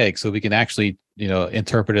it's vague, so we can actually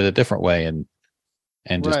interpret it a different way and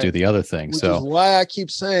just do the other thing. Which is why I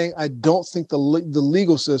keep saying I don't think the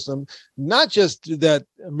legal system, not just that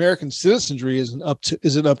American citizenry isn't up to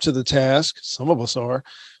the task. Some of us are.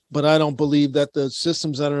 But I don't believe that the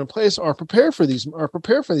systems that are in place are prepared for these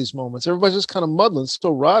moments. Everybody's just kind of muddling.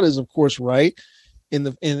 So Rod is, of course, right.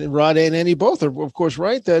 And Rod and Andy both are, of course,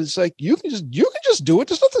 right. That it's like you can just do it.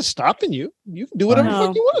 There's nothing stopping you. You can do whatever the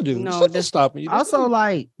fuck you want to do. There's nothing stopping you.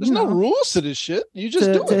 There's no rules to this shit. You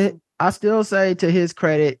just do it. I still say, to his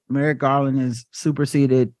credit, Merrick Garland has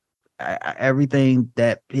superseded everything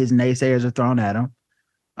that his naysayers are thrown at him.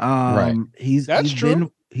 He's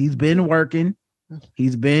been working.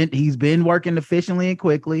 He's been working efficiently and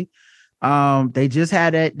quickly. They just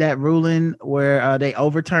had that ruling where they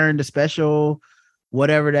overturned the special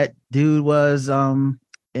whatever that dude was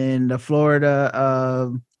in the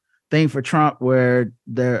Florida thing for Trump, where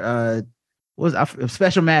there was a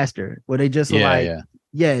special master where they just that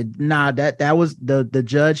was the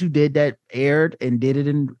judge who did that erred and did it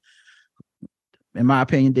in my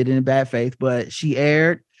opinion, did it in bad faith, but she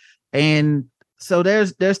erred. And so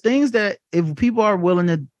there's things that if people are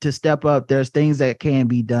willing to step up, there's things that can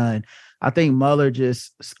be done. I think Mueller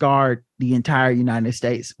just scarred the entire United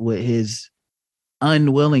States with his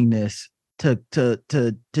unwillingness to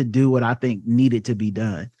do what I think needed to be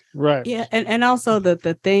done. Right. Yeah, and also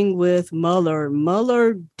the thing with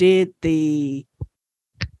Mueller did the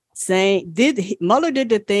thing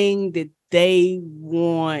that they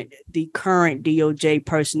want the current DOJ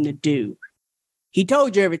person to do. He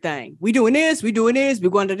told you everything. We doing this. We're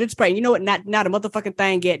going to this place. You know what? Not a motherfucking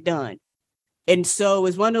thing get done. And so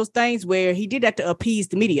it's one of those things where he did that to appease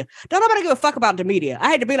the media. Don't nobody give a fuck about the media.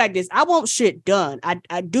 I had to be like this. I want shit done.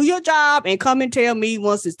 I do your job and come and tell me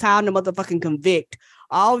once it's time to motherfucking convict.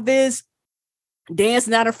 All this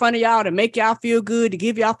dancing out in front of y'all to make y'all feel good, to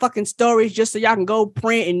give y'all fucking stories just so y'all can go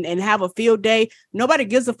print and have a field day. Nobody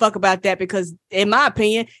gives a fuck about that because, in my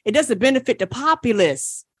opinion, it doesn't benefit the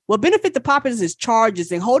populace. What benefit the populace is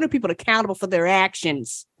charges and holding people accountable for their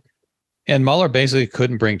actions. And Mueller basically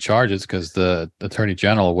couldn't bring charges because the attorney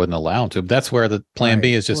general wouldn't allow him to. That's where the plan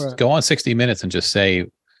B is just go on 60 Minutes and just say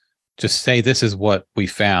this is what we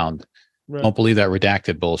found. Right. Don't believe that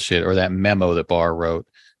redacted bullshit or that memo that Barr wrote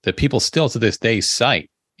that people still to this day cite.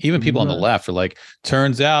 Even people on the left are like,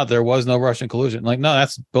 turns out there was no Russian collusion. Like, no,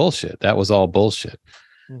 that's bullshit. That was all bullshit.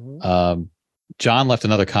 Mm-hmm. John left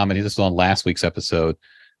another comment. This was on last week's episode.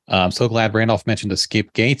 I'm so glad Randolph mentioned the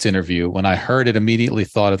Skip Gates interview. When I heard it, immediately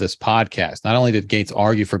thought of this podcast. Not only did Gates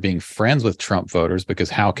argue for being friends with Trump voters, because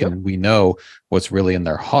how can we know what's really in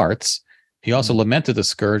their hearts? He also lamented the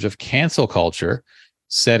scourge of cancel culture,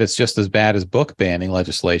 said it's just as bad as book banning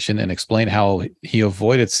legislation, and explained how he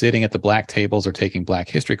avoided sitting at the black tables or taking black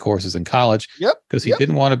history courses in college because he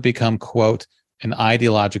didn't want to become, quote, an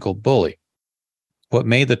ideological bully. What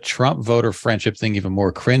made the Trump voter friendship thing even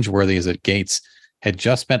more cringeworthy is that Gates had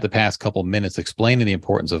just spent the past couple minutes explaining the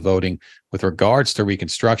importance of voting with regards to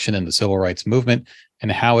Reconstruction and the civil rights movement,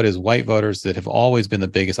 and how it is white voters that have always been the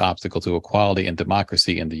biggest obstacle to equality and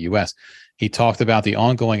democracy in the U.S. He talked about the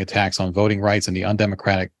ongoing attacks on voting rights and the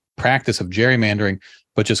undemocratic practice of gerrymandering,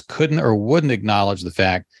 but just couldn't or wouldn't acknowledge the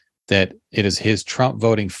fact that it is his Trump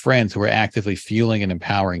voting friends who are actively fueling and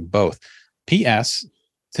empowering both. P.S.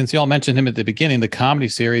 Since y'all mentioned him at the beginning, the comedy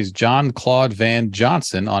series John Claude Van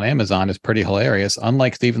Johnson on Amazon is pretty hilarious.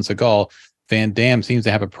 Unlike Steven Seagal, Van Damme seems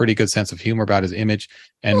to have a pretty good sense of humor about his image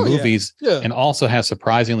and movies, and also has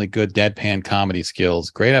surprisingly good deadpan comedy skills.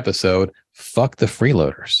 Great episode. Fuck the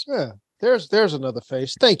freeloaders. Yeah, there's another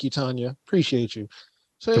face. Thank you, Tanya. Appreciate you.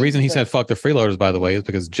 So the reason he said fuck the freeloaders, by the way, is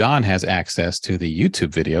because John has access to the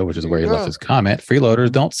YouTube video, which is where he left his comment. Freeloaders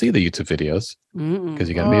don't see the YouTube videos because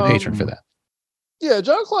you got to be a patron for that. Yeah,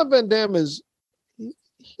 John Claude Van Damme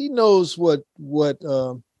he knows what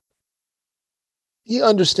he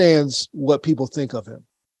understands what people think of him.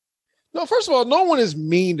 No, first of all, no one is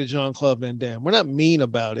mean to John Claude Van Damme. We're not mean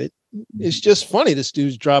about it. It's just funny. This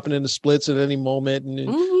dude's dropping in the splits at any moment,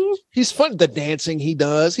 and he's fun. The dancing he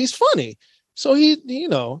does, he's funny. So he's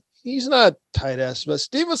not tight ass. But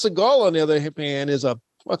Steven Seagal, on the other hand, is a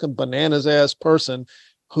fucking bananas ass person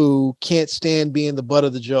who can't stand being the butt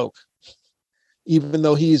of the joke. Even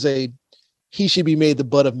though he should be made the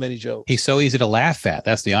butt of many jokes. He's so easy to laugh at.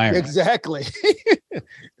 That's the irony. Exactly.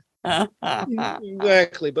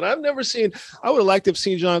 Exactly. But I would have liked to have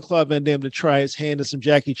seen John Claude Van Damme to try his hand at some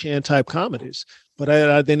Jackie Chan type comedies,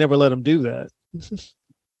 but they never let him do that.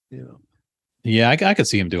 Yeah, I could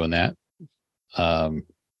see him doing that.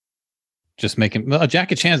 Just making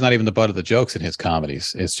Jackie Chan's not even the butt of the jokes in his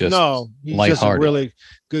comedies. It's just he's lighthearted. Just a really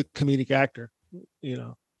good comedic actor, We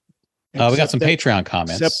got some Patreon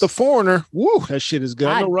comments. Except The Foreigner. Woo, that shit is good.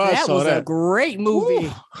 I know Ross that saw was that. a great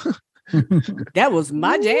movie. That was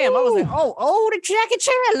my jam. I was like, the Jackie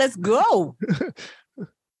Chan, let's go.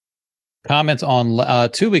 Comments on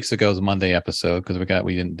 2 weeks ago's Monday episode, because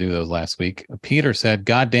we didn't do those last week. Peter said,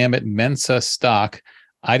 God damn it, Mensa Stock.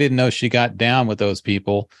 I didn't know she got down with those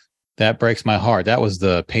people. That breaks my heart. That was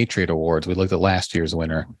the Patriot Awards. We looked at last year's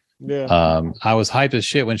winner. Yeah. I was hyped as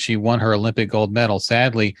shit when she won her Olympic gold medal.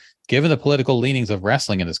 Sadly, given the political leanings of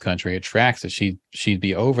wrestling in this country, it tracks that she'd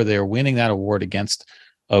be over there winning that award against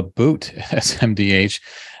a boot, SMDH.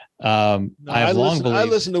 I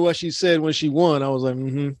listened to what she said when she won. I was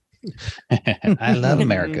like, I love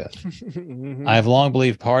America. I've long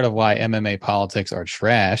believed part of why MMA politics are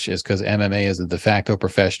trash is because MMA is the de facto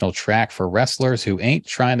professional track for wrestlers who ain't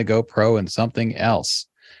trying to go pro in something else.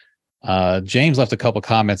 James left a couple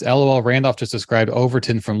comments. LOL, Randolph just described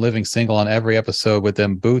Overton from Living Single on every episode with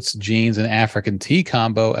them boots, jeans, and African tea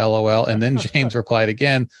combo, LOL. And then James replied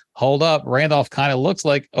again, hold up, Randolph kind of looks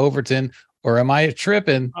like Overton, or am I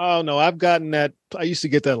tripping? Oh, no, I've gotten that. I used to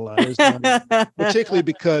get that a lot. Particularly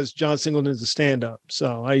because John Singleton's a stand-up.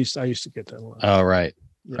 So I used to get that a lot. Oh, right.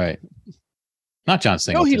 Yeah. Right. Not John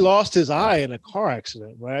Singleton. No, he lost his eye in a car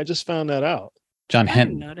accident, right? I just found that out. John Henton. I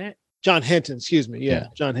didn't know that. John Henton, excuse me. Yeah,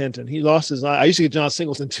 John Henton. He lost his eye. I used to get John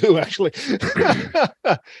Singleton too, actually.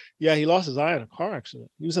 Yeah, he lost his eye in a car accident.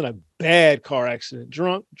 He was in a bad car accident,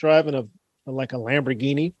 drunk, driving a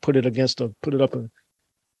Lamborghini, put it up, and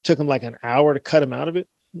took him like an hour to cut him out of it.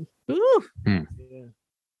 Yeah.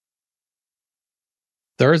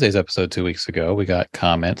 Thursday's episode 2 weeks ago, we got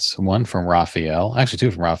comments. One from Raphael, actually two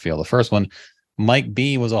from Raphael. The first one, Mike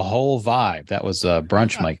B was a whole vibe. That was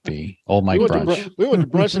brunch Mike B. Old Mike brunch. We went to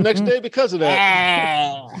brunch the next day because of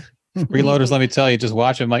that. Freeloaders, let me tell you, just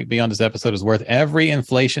watching Mike B on this episode is worth every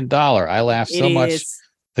inflation dollar. I laughed so much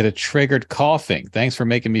that it triggered coughing. Thanks for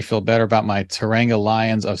making me feel better about my Teranga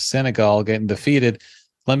Lions of Senegal getting defeated.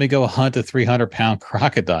 Let me go hunt a 300-pound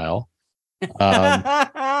crocodile.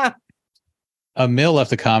 Emil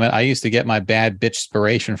left a comment. I used to get my bad bitch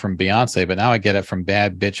inspiration from Beyonce, but now I get it from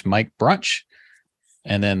bad bitch Mike Brunch.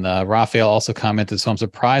 And then Raphael also commented, so I'm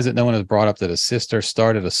surprised that no one has brought up that his sister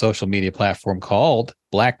started a social media platform called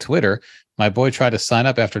Black Twitter. My boy tried to sign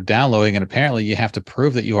up after downloading, and apparently you have to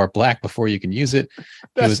prove that you are black before you can use it.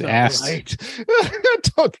 He was asked, right.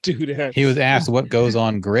 Don't do that. He was asked what goes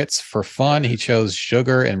on grits for fun. He chose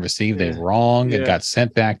sugar and received a wrong and got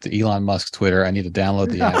sent back to Elon Musk's Twitter. I need to download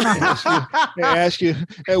the app. They ask you,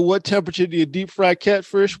 at what temperature do you deep fry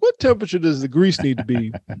catfish? What temperature does the grease need to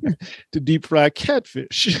be to deep fry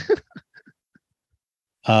catfish?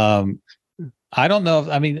 I don't know.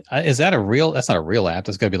 Is that that's not a real app.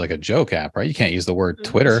 That's got to be like a joke app, right? You can't use the word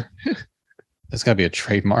Twitter. It's got to be a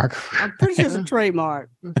trademark. I'm pretty sure it's a trademark.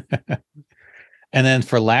 And then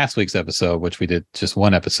for last week's episode, which we did just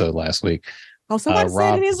one episode last week. Oh, somebody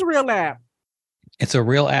said it is a real app. It's a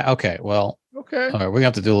real app. Okay. Well, all right, we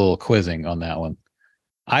have to do a little quizzing on that one.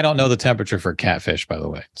 I don't know the temperature for catfish, by the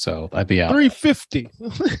way. So I'd be out. 350.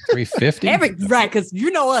 350? Right, because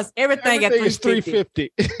you know us, everything at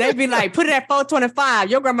 350. They'd be like, put it at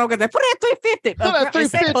 425. Your grandma goes, put it at 350. Put it at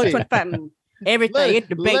 350. Everything.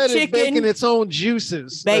 The baked chicken. Bake in its own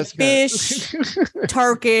juices. Baked fish,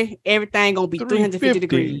 turkey, everything going to be 350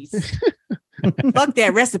 degrees. Fuck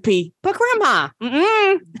that recipe. But grandma.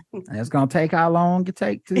 It's going to take how long it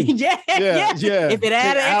take to. Yeah. If it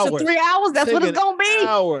add an extra 3 hours, that's what it's going to be.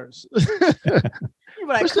 Hours. You're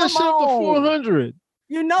like, push that shit up to 400.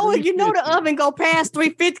 You know the oven go past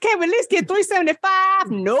 350. Can't we at least get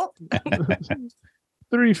 375? Nope.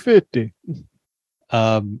 350.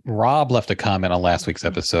 Rob left a comment on last week's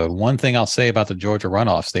episode. One thing I'll say about the Georgia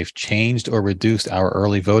runoffs, they've changed or reduced our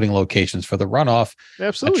early voting locations for the runoff.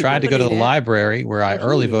 Absolutely. I tried to go to the library where I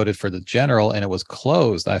early voted for the general and it was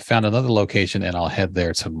closed. I found another location and I'll head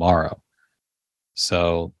there tomorrow.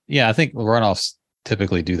 So, yeah, I think runoffs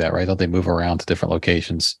typically do that, right? Don't they move around to different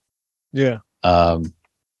locations? Yeah.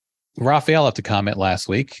 Raphael left a comment last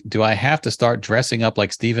week. Do I have to start dressing up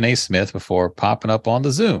like Stephen A. Smith before popping up on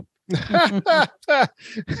the Zoom? I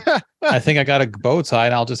think I got a bow tie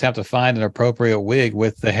and I'll just have to find an appropriate wig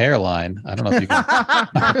with the hairline. I don't know if you can.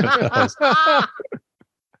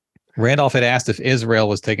 Randolph had asked if Israel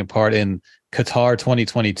was taking part in Qatar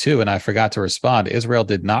 2022, and I forgot to respond. Israel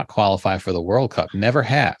did not qualify for the World Cup. Never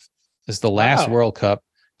have. This is the last World Cup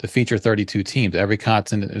to feature 32 teams. Every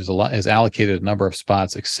continent is allocated a number of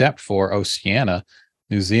spots except for Oceania.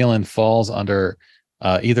 New Zealand falls under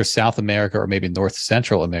either South America or maybe North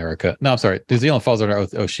Central America. No, I'm sorry. New Zealand falls under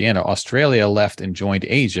Oceania. Australia left and joined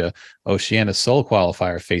Asia. Oceania's sole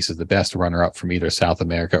qualifier faces the best runner-up from either South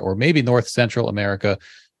America or maybe North Central America,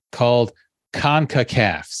 called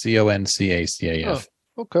CONCACAF, CONCACAF.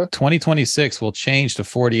 Oh, okay. 2026 will change to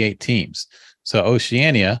 48 teams. So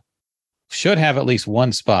Oceania should have at least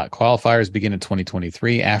one spot. Qualifiers begin in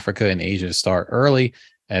 2023. Africa and Asia start early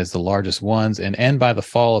as the largest ones and end by the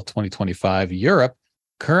fall of 2025. Europe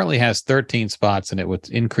currently has 13 spots and it would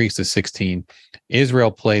increase to 16.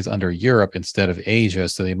 Israel plays under Europe instead of Asia,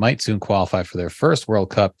 so they might soon qualify for their first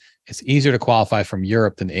World Cup. It's easier to qualify from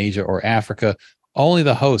Europe than Asia or Africa. Only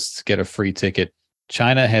the hosts get a free ticket.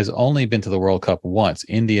 China has only been to the World Cup once.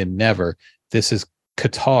 India never. This is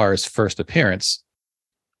Qatar's first appearance.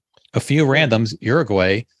 A few randoms.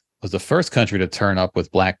 Uruguay was the first country to turn up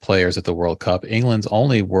with black players at the World Cup. England's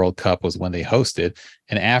only World Cup was when they hosted,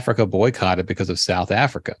 and Africa boycotted because of South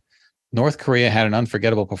Africa. North Korea had an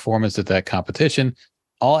unforgettable performance at that competition.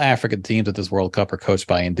 All African teams at this World Cup are coached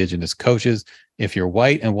by indigenous coaches. If you're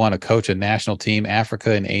white and want to coach a national team,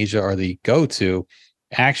 Africa and Asia are the go-to.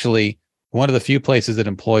 Actually, one of the few places that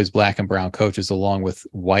employs black and brown coaches along with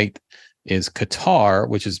white is Qatar,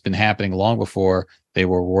 which has been happening long before they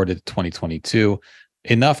were awarded 2022.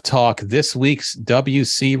 Enough talk. This week's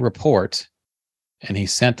WC report, and he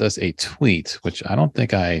sent us a tweet, which I don't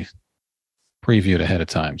think I previewed ahead of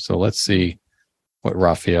time. So let's see what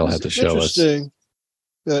Raphael had to show us. Interesting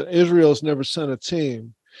that Israel's never sent a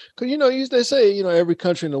team. Because, they say, every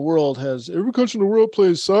country in the world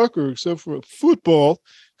plays soccer except for football,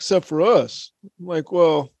 except for us. I'm like,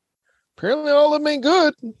 well, apparently all of them ain't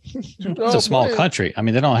good. It's a small country. I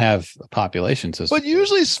mean, they don't have a population system. But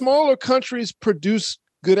usually smaller countries produce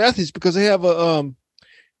good athletes because they have a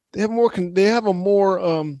tighter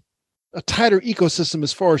ecosystem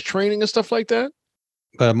as far as training and stuff like that.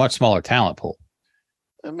 But a much smaller talent pool.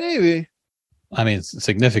 Maybe. I mean, it's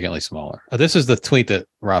significantly smaller. This is the tweet that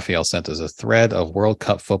Raphael sent us, a thread of World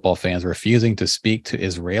Cup football fans refusing to speak to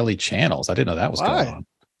Israeli channels. I didn't know that was going on.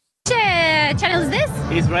 Channel is this?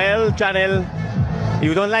 Israel channel.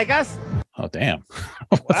 You don't like us? Oh, damn.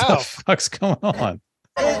 What the fuck's going on?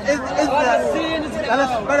 Palestine,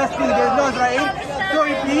 there's no Israel.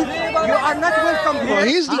 sorry, please. You are not welcome here. Well,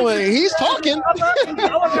 he's talking. You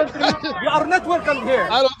are not welcome here.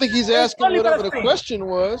 I don't think he's asking whatever the question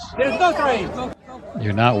was. There's no trying.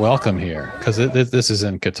 You're not welcome here because this is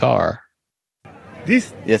in Qatar.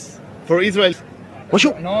 This? Yes. For Israel.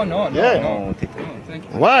 No. Yeah. No,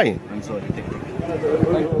 Why? I'm sorry.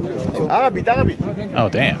 Arabic. Oh,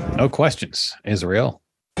 damn. No questions. Israel.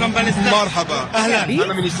 مرحبا اهلا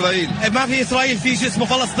انا من اسرائيل ما في اسرائيل في شيء اسمه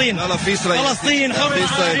فلسطين لا في اسرائيل فلسطين في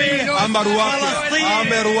اسرائيل امر واقع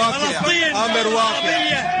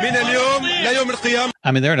من اليوم ليوم القيامه.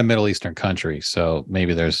 I mean, they're in a Middle Eastern country, so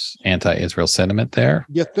maybe there's anti-Israel sentiment there.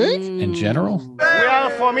 You think? In general? We are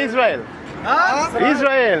from Israel.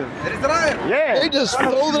 Israel. Yeah. They just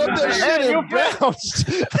folded up their shit and bounced.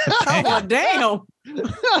 Oh, damn.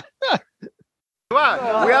 We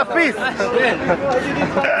have peace. Israel,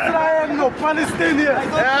 no Palestinian.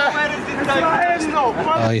 Israel, no.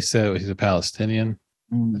 Oh, he said he's a Palestinian.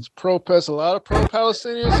 It's a lot of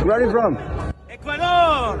pro-Palestinians. Where are you from? I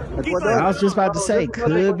was just about to say,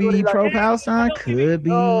 could be pro-Palestine, could be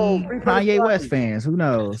Kanye West fans. Who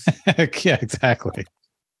knows? Yeah, exactly.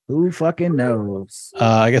 Who fucking knows?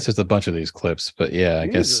 I guess there's a bunch of these clips, but yeah, I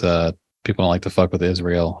guess people don't like to fuck with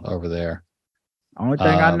Israel over there. Only thing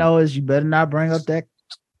I know is you better not bring up that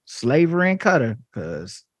slavery and Qatar,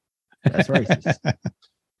 because that's racist.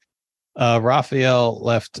 Raphael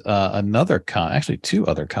left actually two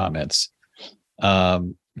other comments.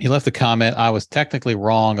 He left the comment, I was technically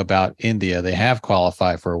wrong about India. They have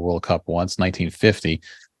qualified for a World Cup once, 1950.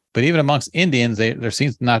 But even amongst Indians, there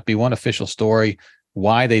seems to not be one official story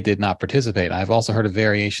why they did not participate. I've also heard a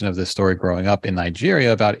variation of this story growing up in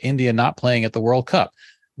Nigeria about India not playing at the World Cup.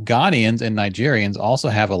 Ghanaians and Nigerians also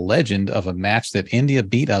have a legend of a match that India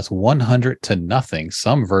beat us 100-0.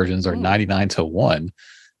 Some versions are 99-1.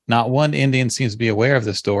 Not one Indian seems to be aware of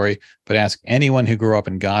this story, but ask anyone who grew up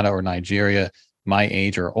in Ghana or Nigeria, my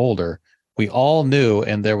age or older. We all knew,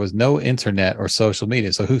 and there was no internet or social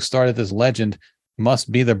media. So who started this legend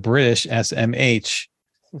must be the British SMH.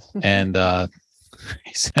 And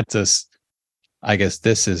he sent us, I guess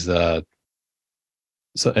this is an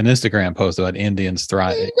Instagram post about Indians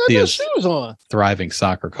thriving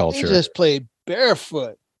soccer culture. He just played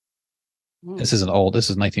barefoot. This is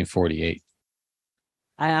 1948.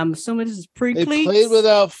 I'm assuming this is They pre-cleats. played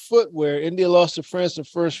without footwear. India lost to France in the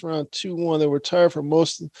first round 2-1. They were tied for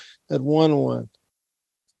most at 1-1.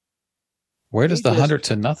 Where does the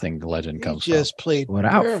 100-0 legend come from? Just played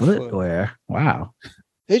without barefoot. footwear. Wow.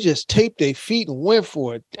 They just taped their feet and went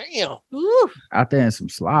for it. Damn. Out there in some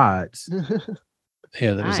slides.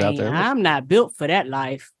 Yeah, that was out there. I'm not built for that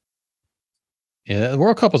life. Yeah, the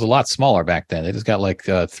World Cup was a lot smaller back then. They just got like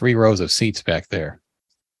 3 rows of seats back there.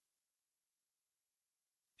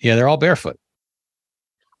 Yeah, they're all barefoot.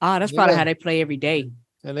 Oh, that's probably how they play every day.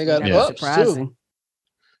 And they got That's ups surprising. too.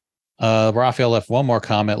 Raphael left one more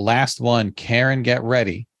comment. Last one, Karen, get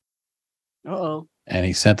ready. Uh-oh. And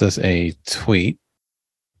he sent us a tweet.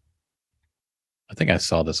 I think I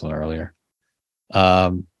saw this one earlier.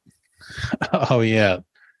 Oh, yeah.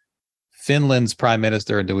 Finland's prime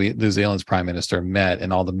minister and New Zealand's prime minister met,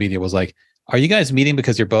 and all the media was like, are you guys meeting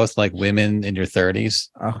because you're both like women in your 30s?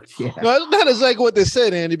 Oh, yeah. No, that is like what they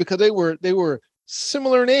said, Andy, because they were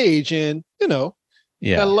similar in age and, got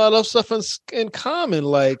a lot of stuff in common,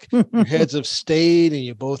 like your heads have stayed and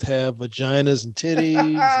you both have vaginas and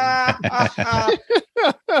titties.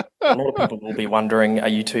 A lot of people will be wondering, are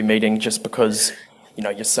you two meeting just because,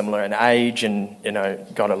 you're similar in age and,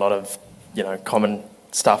 got a lot of, common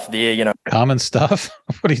stuff there, Common stuff?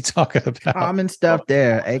 What are you talking about? Common stuff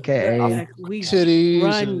there, aka we titties.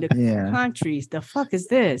 Run the countries. The fuck is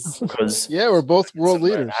this? Because we're both world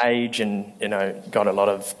leaders. Age and, got a lot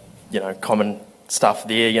of, common stuff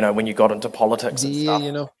there, when you got into politics and stuff.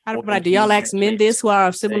 Do y'all ask men this who are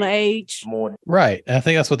of similar age? More right. I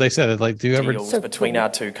think that's what they said. Like, do you ever between our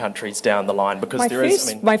two countries down the line? Because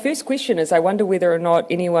my first question is, I wonder whether or not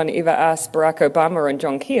anyone ever asked Barack Obama and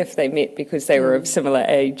John Key if they met because they were of similar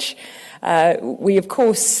age. We, of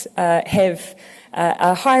course, have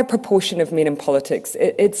a higher proportion of men in politics.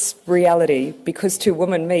 It's reality. Because two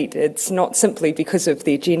women meet, it's not simply because of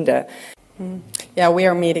their gender. Yeah, we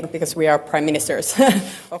are meeting because we are prime ministers.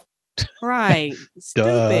 Right.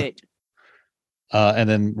 Stupid. And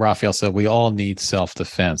then Raphael said, we all need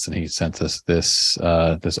self-defense. And he sent us this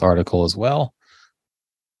article as well.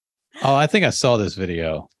 Oh, I think I saw this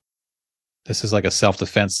video. This is like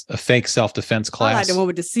a fake self-defense class. I like the one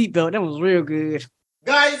with the seatbelt. That was real good.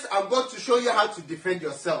 Guys, I'm going to show you how to defend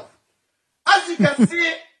yourself. As you can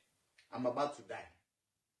see, I'm about to die.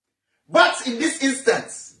 But in this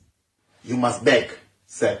instance, you must beg,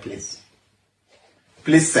 sir, please.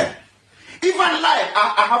 Please, sir. Even like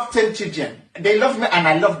I have 10 children. They love me and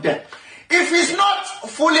I love them. If he's not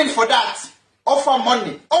falling for that, offer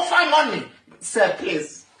money. Sir,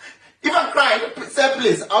 please. If I'm crying, sir,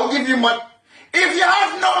 please, I'll give you money. If you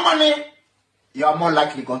have no money, you are more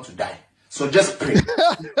likely going to die. So just pray.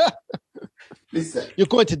 Please, sir. You're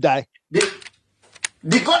going to die.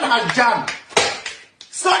 The gun has jammed.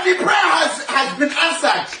 So the prayer has been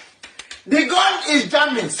answered. The gun is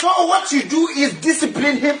jamming. So what you do is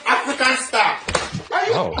discipline him African style. Are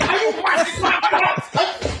you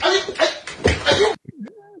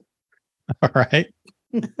All right.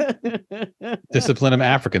 Discipline him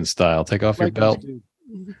African style. Take off your belt.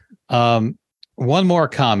 One more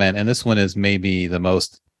comment, and this one is maybe the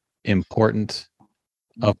most important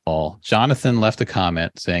of all. Jonathan left a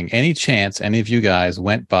comment saying, any chance any of you guys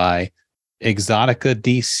went by Exotica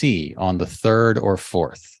DC on the 3rd or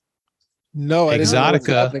 4th? No, I didn't know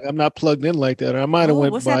Exotica. I'm not plugged in like that. I might have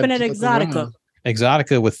went. What's happening at Exotica?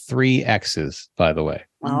 Exotica with 3 X's, by the way.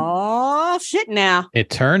 Oh shit! Now it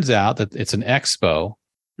turns out that it's an expo.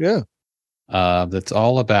 Yeah. That's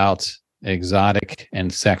all about exotic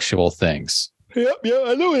and sexual things. Yep. Yeah,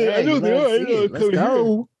 I know it. I know they are. Let's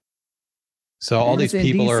go. So all these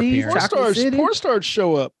people are appearing. Porn stars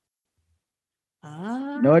show up.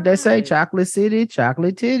 You know what they say? Chocolate City,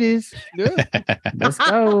 chocolate titties. Yeah. Let's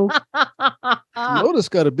go. Lotus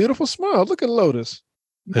got a beautiful smile. Look at Lotus.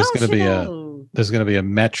 There's going to be a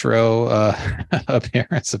Metro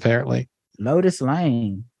appearance apparently. Lotus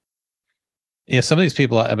Lane. Yeah, some of these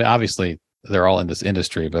people, I mean, obviously they're all in this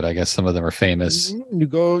industry, but I guess some of them are famous. You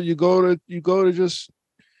go to just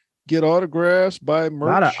get autographs, buy merch.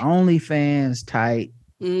 A lot of OnlyFans type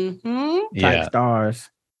stars.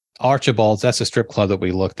 Archibald's, that's a strip club that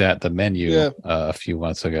we looked at the menu a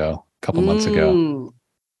couple months ago.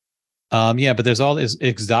 But there's all this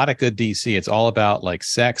Exotica DC. It's all about like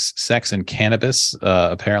sex and cannabis.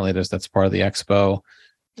 Apparently that's part of the expo.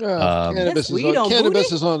 Cannabis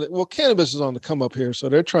is on the come up here, so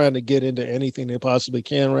they're trying to get into anything they possibly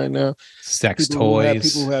can right now. Sex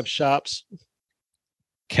toys. People who have shops.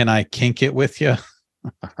 Can I kink it with you?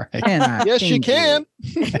 All right. Yes, you can.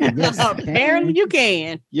 Apparently, you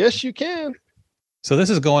can. Yes, you can. So this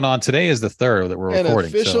is going on. Today is the 3rd that we're recording.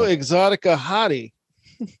 Official Exotica hottie.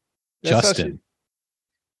 Justin.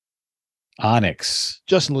 Onyx.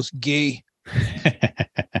 Justin looks gay.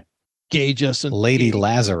 Gay Justin. Lady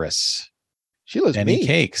Lazarus. She looks Benny mean.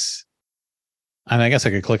 Cakes. I mean, I guess I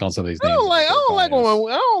could click on some of these names. I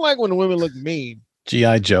don't like when the women look mean.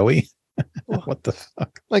 G.I. Joey. What the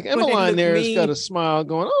fuck? Like Emmeline there has got a smile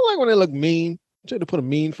going. I don't like when they look mean. Try to put a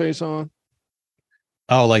mean face on.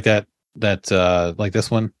 Oh, like that like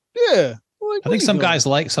this one? Yeah. I think some guys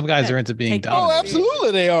are into being dominated. Oh,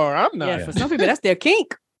 absolutely they are. I'm not. Yeah, for some people that's their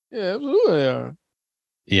kink. Yeah, absolutely they are.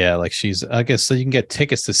 Yeah, like she's, I guess, so you can get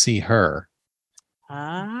tickets to see her.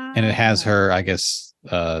 And it has her, I guess,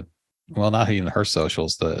 not even her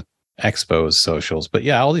socials, the expo's socials. But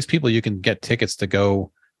yeah, all these people, you can get tickets to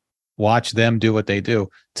go watch them do what they do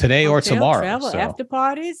today or tomorrow. Travel after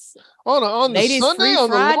parties on the Sunday, on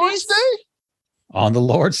the Lord's Day? On the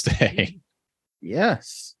Lord's Day.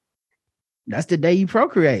 Yes. That's the day you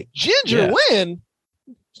procreate. Ginger Lynn.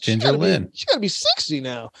 Ginger Lynn. She got to be 60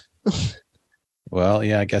 now. Well,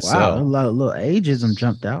 yeah, I guess so. A little ageism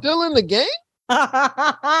jumped out. Still in the game?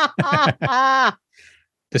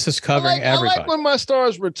 This is covering everybody. I like when my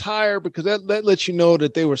stars retire because that lets you know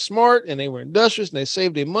that they were smart and they were industrious and they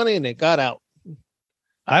saved their money and they got out.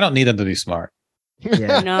 I don't need them to be smart.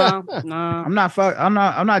 Yeah. No. I'm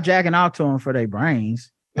not jacking out to them for their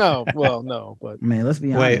brains. No, but I mean, let's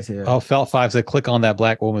be honest here. Oh, Felt 5 said, click on that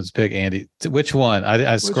black woman's pic, Andy. Which one?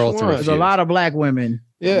 I scrolled through. There's a lot of black women.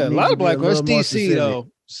 Yeah, a lot of black women. It's DC though.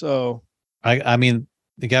 So I mean,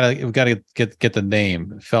 we gotta get the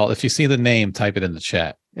name. Felt, if you see the name, type it in the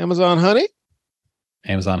chat. Amazon Honey.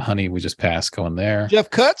 Amazon Honey. We just passed going there. Jeff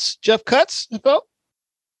Cuts. Felt.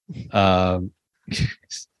 I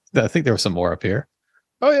think there were some more up here.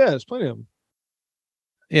 Oh yeah, there's plenty of them.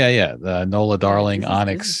 Yeah. Nola Darling,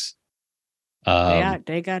 Onyx.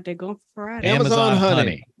 They got their going for Friday. Amazon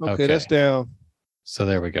Honey. Okay, that's down. So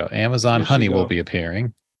there we go. Amazon Honey will be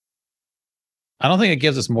appearing. I don't think it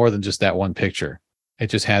gives us more than just that one picture. It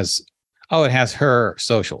just has. Oh, it has her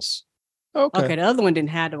socials. Okay. The other one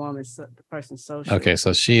didn't have the person's social. Okay,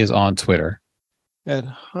 so she is on Twitter. She's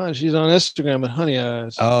on Instagram at Honey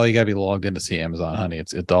Eyes. Oh, you got to be logged in to see Amazon Honey.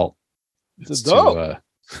 It's adult. It's adult.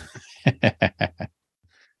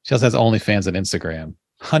 She also has OnlyFans and Instagram.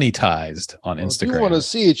 Honeytized on Instagram. If you want to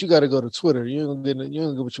see it, you got to go to Twitter. You don't get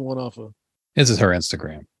what you want off of. This is her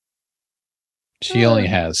Instagram. She only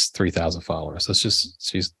has 3,000 followers. So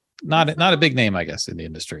she's not a big name, I guess, in the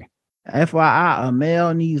industry. FYI, a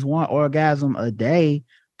male needs 1 orgasm a day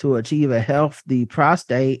to achieve a healthy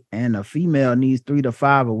prostate, and a female needs 3 to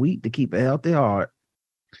 5 a week to keep a healthy heart.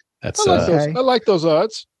 That's I like those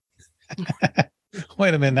odds.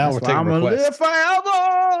 Wait a minute. Now we're taking requests. Live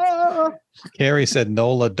forever. Carrie said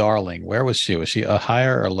Nola Darling. Where was she? Was she a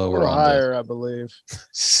higher or lower? Higher, I believe.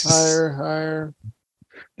 Higher.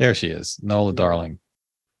 There she is. Nola Darling.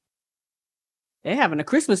 They're having a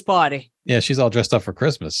Christmas party. Yeah, she's all dressed up for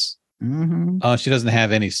Christmas. Mm-hmm. She doesn't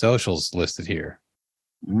have any socials listed here.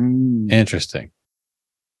 Interesting.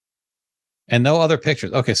 And no other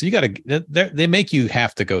pictures. Okay, so you got to. They make you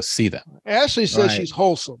have to go see them. Ashley says she's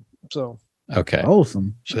wholesome. So okay,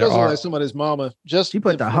 wholesome. She doesn't like somebody's mama. Just she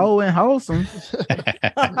put the hoe in wholesome. There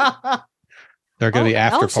are going to be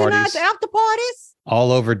after parties. After parties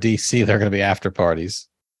all over DC. There are going to be after parties.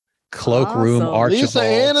 Cloakroom, Archibald. Lisa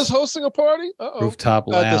Ann is hosting a party. Rooftop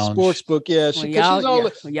lounge. At the sports book. Yeah, she's all in the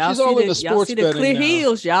sports y'all see the clear now.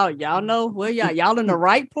 heels. Y'all know where y'all in the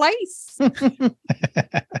right place.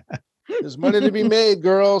 There's money to be made,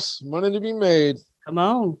 girls. Money to be made. Come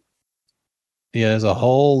on. Yeah, there's a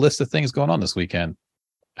whole list of things going on this weekend.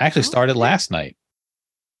 I actually started last night.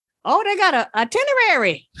 Oh, they got a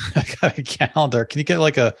itinerary. I got a calendar. Can you get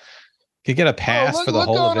a pass for the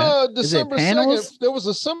whole event? December 2nd, there was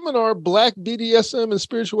a seminar, Black BDSM and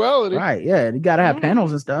Spirituality. Right, yeah. You got to have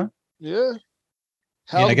panels and stuff. Yeah.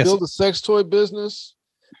 How to build a sex toy business.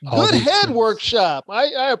 Good head workshop.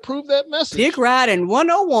 I approve that message. Dick riding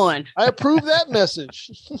 101. I approve that message.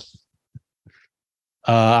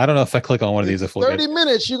 I don't know if I click on one of these. If 30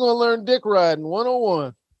 minutes, you're going to learn dick riding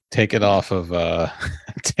 101. Take it off of the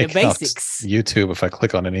basics. YouTube if I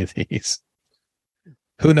click on any of these.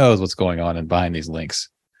 Who knows what's going on and behind these links?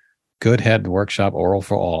 Good head workshop, oral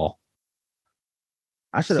for all.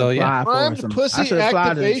 I should apply for some pussy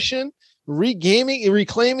activation,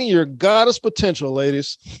 reclaiming your goddess potential,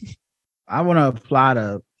 ladies. I want to apply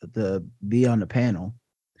to be on the panel.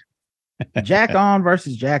 Jack on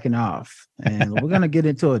versus jacking off, and we're gonna get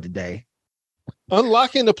into it today.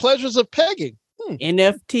 Unlocking the pleasures of pegging.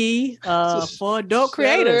 NFT for adult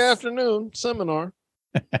creators. Saturday afternoon seminar.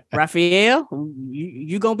 Raphael,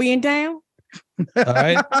 you gonna be in town? All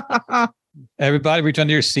right. Everybody reach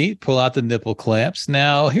under your seat, pull out the nipple clamps.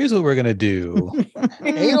 Now, here's what we're going to do.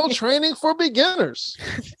 Anal training for beginners.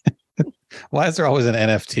 Why is there always an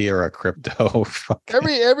NFT or a crypto?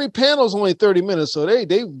 Every panel is only 30 minutes. So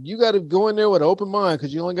you got to go in there with an open mind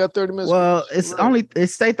because you only got 30 minutes. Well,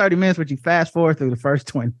 it's stay 30 minutes, but you fast forward through the first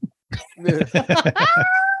 20.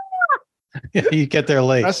 Yeah, you get there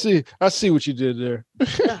late. I see what you did there.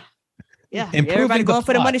 Yeah. Everybody going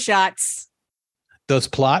for the money shots. Does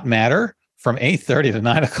plot matter? From 8:30 to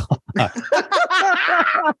 9 o'clock.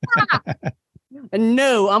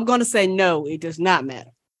 No, I'm going to say no. It does not matter.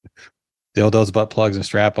 Dildos, butt plugs, and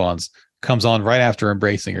strap-ons comes on right after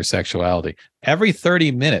embracing your sexuality. Every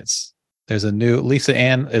 30 minutes, there's a new Lisa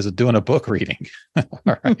Ann is doing a book reading.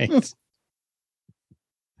 All right.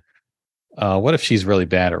 What if she's really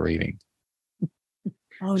bad at reading?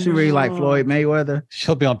 Oh, she really like Floyd Mayweather.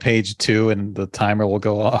 She'll be on page 2 and the timer will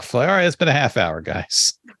go off. Like, all right, it's been a half hour,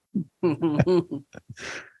 guys.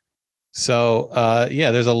 So,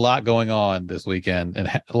 there's a lot going on this weekend, and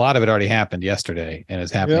a lot of it already happened yesterday and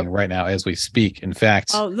is happening right now as we speak. In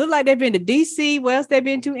fact, look like they've been to DC. Where else they've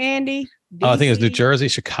been to, Andy? I think it's New Jersey,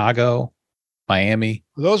 Chicago, Miami.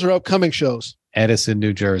 Those are upcoming shows. Edison,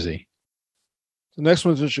 New Jersey. The next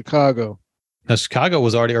one's in Chicago. Now, Chicago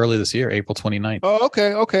was already early this year, April 29th. Oh,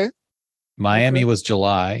 okay. Miami was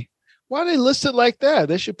July. Why they list it like that?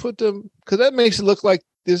 They should put them, because that makes it look like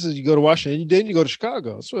this is you go to Washington, then you go to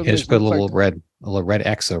Chicago. So just put a little red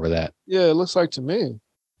X over that. Yeah, it looks like to me.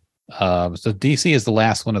 So DC is the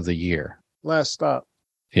last one of the year. Last stop.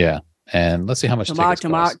 Yeah, and let's see how much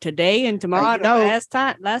tomorrow, today, and tomorrow. Last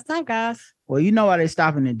time, guys. Well, you know why they're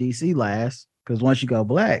stopping in DC last? Because once you go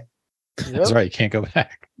black, that's right. You can't go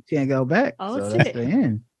back. You can't go back. Oh, so that's the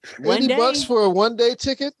end. $80 for a 1-day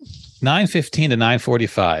ticket. 9:15 to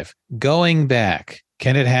 9:45. Going back.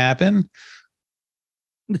 Can it happen?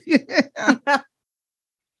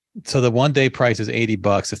 So the 1-day price is $80.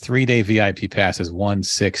 The 3-day VIP pass is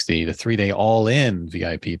 $160. The 3-day all-in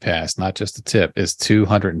VIP pass, not just the tip, is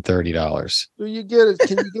 $230. Do you get it?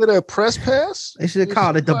 Can you get a press pass? They should have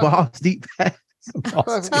called it the Balls Deep Pass.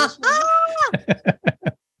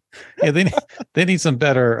 Yeah, they need some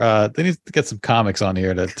better. They need to get some comics on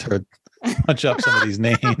here to punch up some of these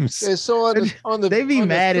names. Okay, so on the they be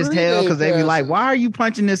mad as hell because they be like, "Why are you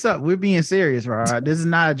punching this up? We're being serious, right? This is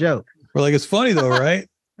not a joke." We're like, it's funny though, right?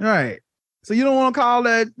 Right. So you don't want to call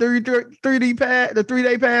that 3D pass, the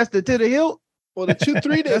 3-day pass to the hilt? Well, the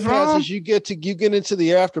 3-day passes you get into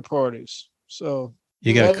the after parties. So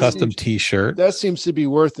you get a custom T-shirt. That seems to be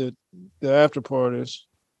worth it. The after parties.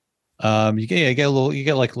 You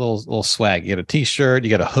get like a little swag. You get a T-shirt. You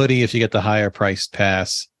get a hoodie if you get the higher priced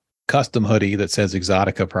pass. Custom hoodie that says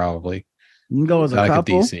Exotica probably. You can go as a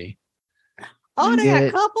couple. DC. Oh, they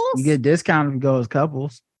got couples. You get discount if you go as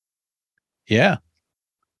couples. Yeah.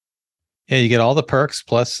 Yeah, you get all the perks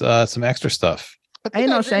plus some extra stuff. Ain't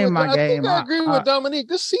no shame in my game. I agree with Dominique.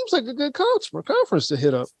 This seems like a good conference to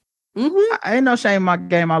hit up. Mm-hmm. Ain't no shame in my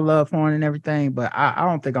game. I love foreign and everything, but I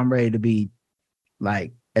don't think I'm ready to be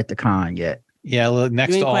like at the con yet. Yeah, look,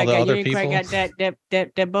 next to all the other people. You ain't quite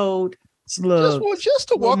got that bold. Just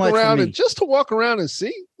to walk around and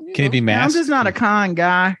see. Can it be masked? I'm just not a con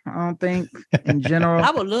guy. I don't think in general.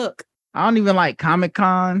 I would look. I don't even like Comic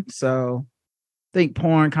Con, so I think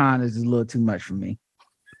Porn Con is a little too much for me.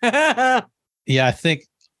 Yeah, I think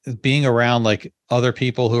being around like other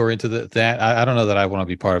people who are into that, I don't know that I want to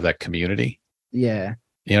be part of that community. Yeah,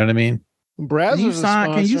 you know what I mean. Brazzers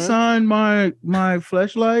can you sign my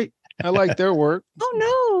fleshlight? I like their work.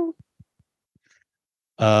 Oh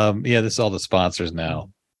no. Yeah, this is all the sponsors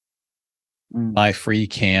now. My free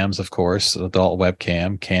cams, of course, adult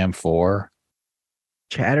webcam, Cam 4.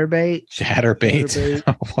 Chatterbait.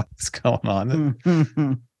 What's going on?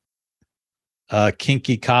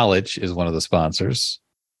 Kinky College is one of the sponsors.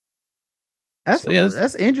 That's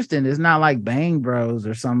interesting. It's not like Bang Bros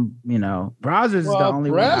or some, Brazzers is the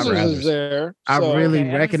only one. Brazzers is there. I really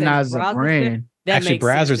recognize the brand. Actually,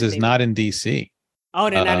 Brazzers is not in DC. Oh,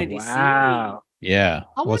 they're not in DC. Wow. Yeah.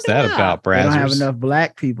 What's that about, Brazzers? They don't have enough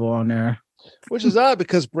black people on there. Which is odd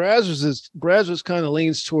because Brazzers kind of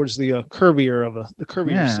leans towards the curvier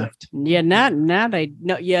set.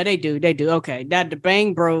 Yeah, they do. Okay, now the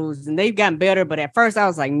Bang Bros, and they've gotten better, but at first I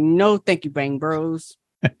was like, no, thank you, Bang Bros.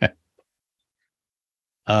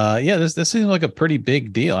 Yeah, this seems like a pretty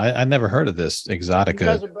big deal. I never heard of this Exotica. You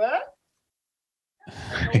guys are back?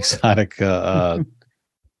 Exotica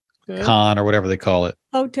con or whatever they call it.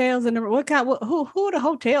 Hotels and what kind? Who are the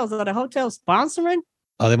hotels? Are the hotels sponsoring?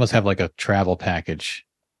 Oh, they must have like a travel package.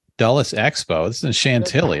 Dulles Expo. This is in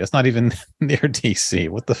Chantilly. It's not even near DC.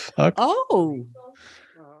 What the fuck? Oh.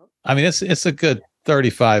 I mean, it's a good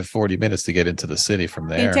 35-40 minutes to get into the city from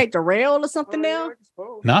there. Can you take the rail or something now?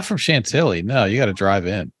 Not from Chantilly. No, you got to drive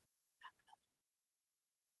in.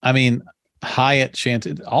 I mean, Hyatt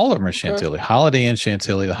Chantilly, all of them are Chantilly. Holiday Inn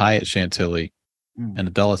Chantilly, the Hyatt Chantilly, and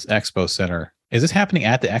the Dulles Expo Center. Is this happening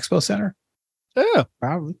at the Expo Center? Yeah,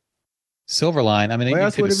 probably. Silverline. I mean, where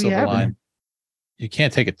else would it be happening? You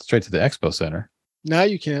can't take it straight to the Expo Center. Now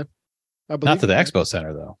you can. Not to the Expo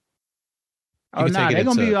Center though. Oh no, they're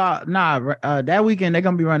gonna be that weekend. They're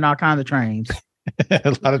gonna be running all kinds of trains.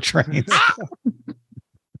 A lot of trains.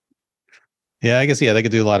 Yeah, I guess they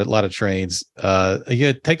could do a lot of trains.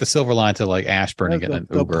 You take the Silver Line to like Ashburn and get an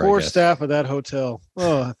Uber. The poor staff of that hotel.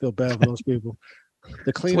 Oh, I feel bad for those people.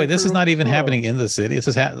 Wait, this is not even happening in the city.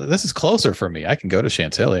 This is closer for me. I can go to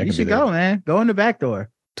Chantilly. You should go, man. Go in the back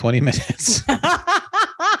door. 20 minutes. The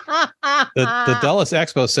Dulles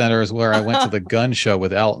Expo Center is where I went to the gun show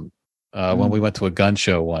with Elton. When we went to a gun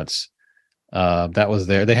show once. That was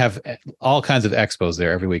there. They have all kinds of expos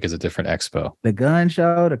there. Every week is a different expo. The gun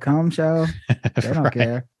show, the cum show. They don't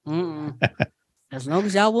care. As long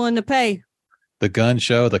as y'all willing to pay. The gun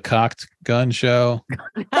show, the cocked gun show.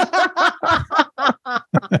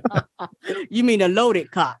 You mean a loaded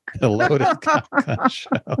cock? The loaded cock gun show.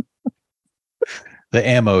 The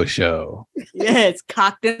ammo show. Yeah, it's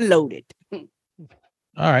cocked and loaded.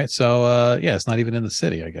 All right. So it's not even in the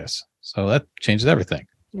city, I guess. So that changes everything.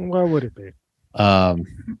 Why would it be?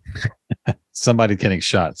 Somebody getting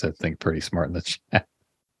shots, I think, pretty smart in the chat.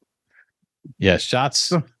 Yeah,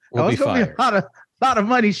 shots will be fired. Be a lot of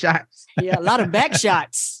money shots. Yeah, a lot of back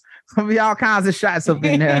shots. There'll be all kinds of shots up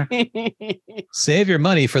in there. Save your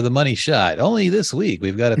money for the money shot. Only this week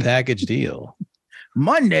we've got a package deal.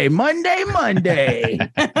 Monday.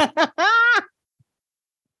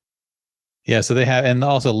 Yeah, so they have, and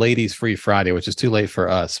also Ladies Free Friday, which is too late for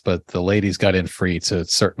us, but the ladies got in free to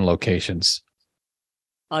certain locations.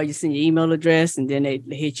 Oh, you send your email address and then they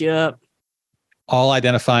hit you up. All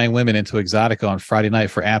identifying women into Exotica on Friday night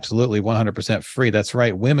for absolutely 100% free. That's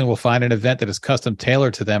right. Women will find an event that is custom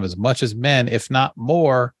tailored to them as much as men, if not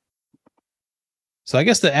more. So I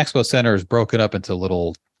guess the Expo Center is broken up into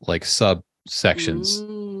little like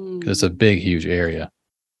subsections because it's a big, huge area.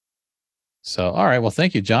 So, all right. Well,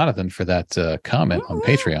 thank you, Jonathan, for that comment on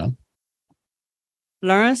Patreon.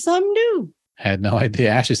 Learn something new. Had no idea.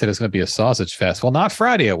 Ashley said it's going to be a sausage fest. Well, not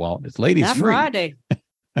Friday. It won't. It's ladies Not free. Friday.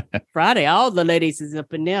 Friday, all the ladies is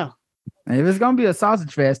up in there. And if it's gonna be a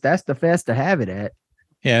sausage fest, that's the fest to have it at.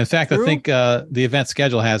 Yeah, in fact, True. I think the event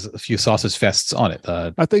schedule has a few sausage fests on it.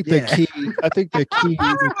 I think the key,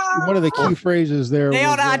 one of the key phrases there. They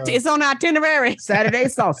was, it's on itinerary. Saturday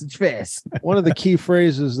sausage fest. One of the key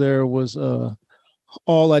phrases there was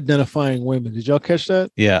all identifying women. Did y'all catch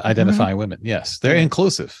that? Yeah, identifying women. Yes, they're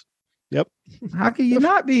inclusive. Yep. How can you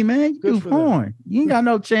not be, man? You do for them. porn. You ain't got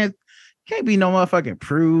no chance. Can't be no motherfucking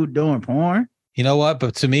prude doing porn. You know what?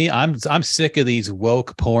 But to me, I'm sick of these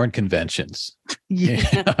woke porn conventions. Yeah.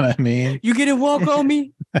 You know what I mean? You get it woke on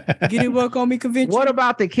me? You get it woke on me convention? What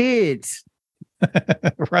about the kids?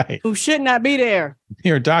 Right. Who should not be there?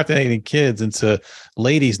 You're indoctrinating kids into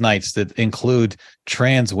ladies' nights that include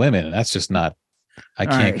trans women. And that's just not, I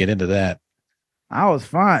can't right. get into that. I was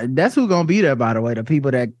fine. That's who's gonna be there, by the way. The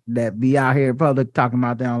people that be out here in public talking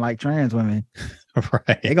about they don't like trans women.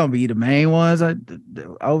 Right. They're gonna be the main ones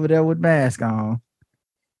over there with masks on.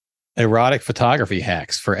 Erotic photography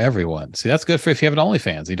hacks for everyone. See, that's good for if you have an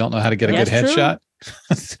OnlyFans. You don't know how to get a good That's true.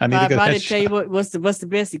 headshot. I need a good If I headshot. tell you what's the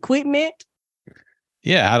best equipment?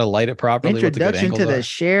 Yeah, how to light it properly. Introduction what to the the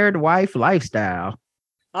shared wife lifestyle.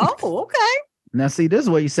 Oh, okay. Now, see, this is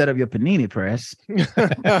where you set up your panini press.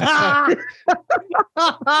 A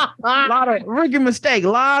lot of rookie mistake. A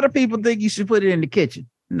lot of people think you should put it in the kitchen.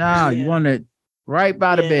 No, you want it right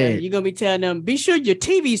by the bed. You're gonna be telling them, be sure your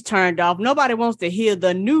TV's turned off. Nobody wants to hear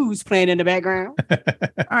the news playing in the background. All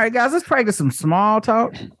right, guys, let's practice some small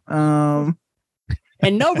talk. And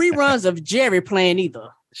no reruns of Jerry playing either.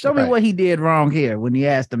 Show me what he did wrong here when he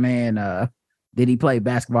asked the man, did he play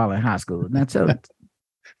basketball in high school? Now tell it.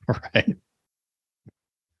 Right.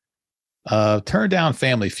 Turn down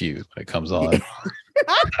Family Feud when it comes on.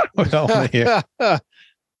 We don't wanna hear.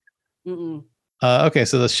 Okay,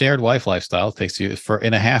 so the shared wife lifestyle takes you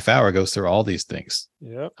in a half hour, goes through all these things.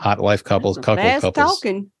 Yep. Hot wife couples, couple Fast couples,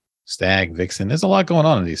 talking. stag, vixen. There's a lot going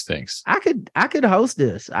on in these things. I could host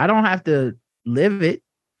this. I don't have to live it.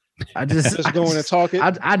 I just go in and talk it.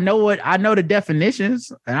 I know the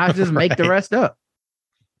definitions, and I just make the Right. rest up.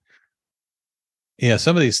 Yeah,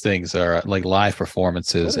 some of these things are like live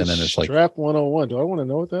performances, What and is then it's like Strap 101. Do I want to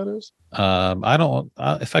know what that is? I don't.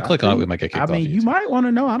 If I click on it, we might get kicked I mean, off. you might want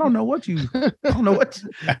to know. I don't know what you. I don't know what.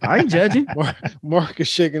 I ain't judging. Mark is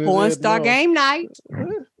shaking his Porn head. star no. game night.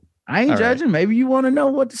 I ain't All right. judging. Maybe you want to know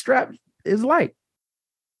what the strap is like.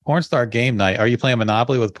 Porn star game night. Are you playing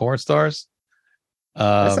Monopoly with porn stars?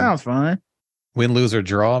 That sounds fun. Win, lose, or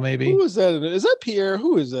draw, maybe. Who is that? Is that Pierre?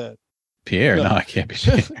 Who is that? Pierre? No. No, I can't be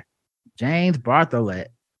Pierre. James Bartholet.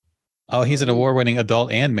 Oh, he's an award-winning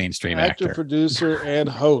adult and mainstream actor. Producer, and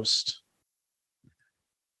host.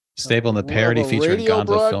 Stable in the We'll parody have a featuring radio Gonzo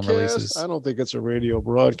film broadcast? releases. I don't think it's a radio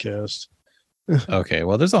broadcast. Okay,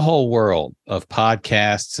 well, there's a whole world of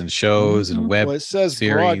podcasts and shows and web Well, it says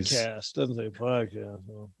series. broadcast, doesn't say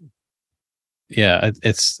podcast. Yeah,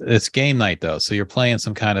 it's game night though, so you're playing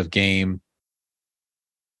some kind of game.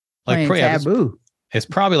 Like Playing Taboo. It's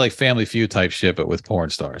probably like Family Feud type shit, but with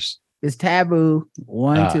porn stars. It's Taboo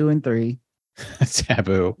 1, Ah. 2, and 3.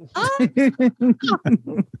 Taboo.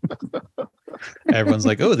 Everyone's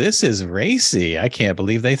like, "Oh, this is racy." I can't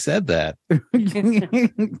believe they said that.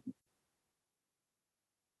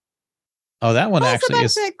 Oh, that one actually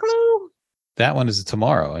is. That clue. That one is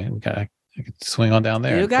tomorrow. I could swing on down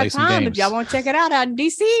there. You and play got some time games. if y'all want to check it out in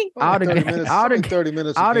DC. all the 30 minutes, all the 30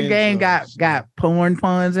 minutes. all of the game shows. got porn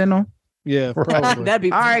puns in them. Yeah, probably. That'd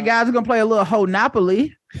be All right, guys, we're gonna play a little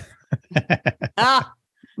Honopoly.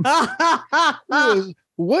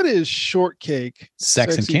 What is Shortcake?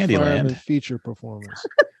 Sex and Sexy Fireman Candyland. feature performance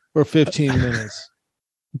for 15 minutes.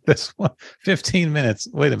 This one, 15 minutes.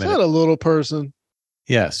 Wait a Is that minute. a little person?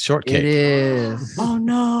 Yes, It Shortcake. is. Oh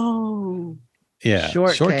no. Yeah,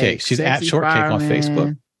 Shortcake. She's at Sexy Shortcake on Fireman,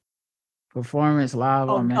 Facebook. Performance live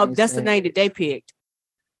on Oh, that's the Main name that they picked.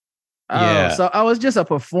 Yeah. It's just a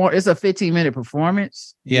it's a 15-minute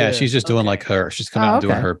performance. Yeah, she's just doing like her. She's coming out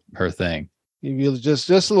and doing her thing. You just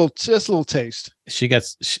a little taste. She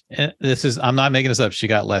gets I'm not making this up. She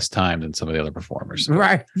got less time than some of the other performers.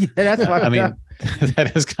 Right. Yeah, that's fucked I mean, up.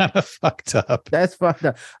 that is kind of fucked up. That's fucked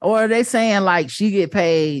up. Or are they saying like she get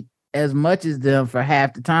paid as much as them for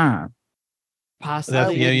half the time?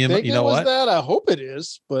 Possibly. You know what? That I hope it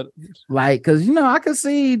is, but Like, because I could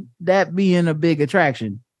see that being a big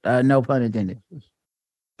attraction. No pun intended.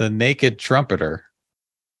 The naked trumpeter.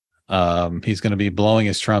 He's going to be blowing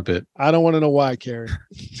his trumpet. I don't want to know why, Carrie.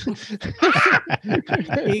 He's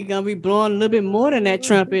gonna be blowing a little bit more than that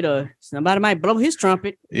trumpet, or somebody might blow his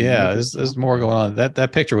trumpet. Yeah, there's more going on.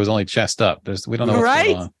 That picture was only chest up. We don't know what's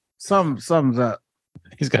going on. Something's up.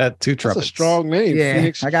 He's got two trumpets. That's a strong name. Yeah,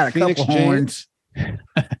 Phoenix, I got a couple horns.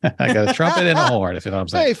 I got a trumpet and a horn, if you know what I'm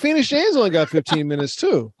saying. Hey, Phoenix James only got 15 minutes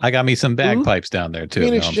too. I got me some bagpipes down there too.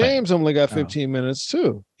 Phoenix James only got 15 minutes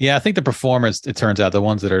too. Yeah, I think the performance, it turns out the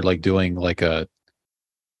ones that are like doing like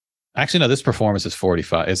actually no, this performance is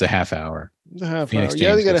 45, is a half hour. A half Phoenix hour. James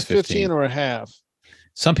Yeah, they got a gets 15 or a half.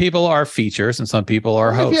 Some people are features and some people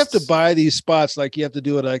are hosts. If you have to buy these spots, like you have to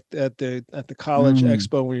do it like at the college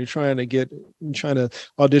expo when you're trying to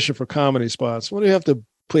audition for comedy spots. What do you have to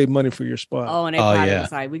pay money for your spot? Oh, and they probably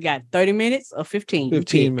was like, we got 30 minutes or 15.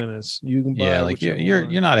 15 minutes. You can buy. Yeah, like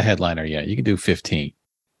you're not a headliner yet. You can do 15.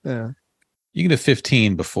 Yeah. You can do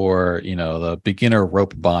 15 before, the beginner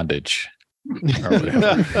rope bondage.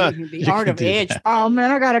 The art of edge. Oh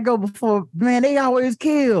man, I gotta go before. Man, they always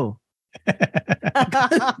kill.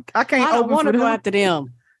 I don't want to go after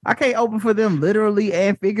them. I can't open for them literally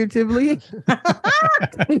and figuratively.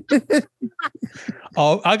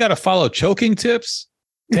 Oh, I gotta follow choking tips.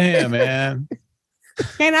 Damn, man.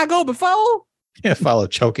 Can I go before? Can't follow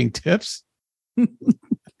choking tips.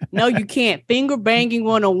 No, you can't. Finger banging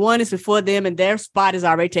 101 is before them, and their spot is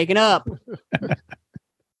already taken up.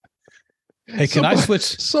 Hey, I switch?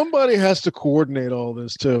 Somebody has to coordinate all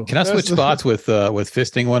this too. Can I switch spots with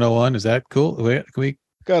Fisting 101? Is that cool? Can we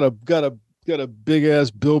got a big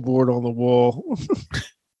ass billboard on the wall.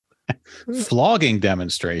 Flogging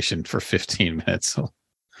demonstration for 15 minutes.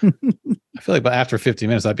 I feel like after 15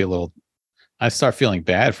 minutes, I'd start feeling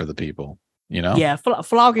bad for the people, Yeah,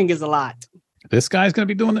 flogging is a lot. This guy's going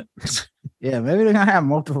to be doing it. Yeah, maybe they're going to have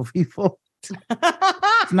multiple people.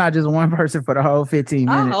 It's not just one person for the whole 15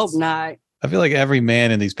 minutes. I hope not. I feel like every man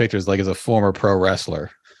in these pictures is a former pro wrestler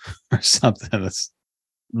or something. That's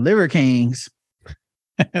Liver Kings.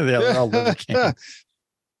 They're all Liver Kings.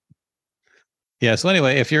 Yeah. So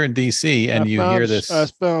anyway, if you're in DC and hear this, I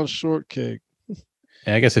found shortcake.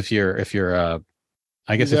 I guess if you're listening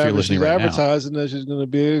she's right advertising that she's going to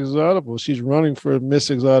be Exotica. She's running for Miss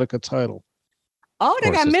Exotica title. Oh, they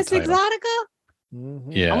got Miss Exotica?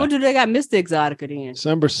 Mm-hmm. Yeah. I wonder if they got Miss Exotica then.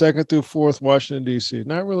 December 2nd through 4th, Washington, D.C.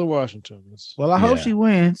 Not really Washington. Well, I hope she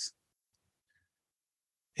wins.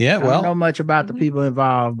 Yeah, I don't know much about the people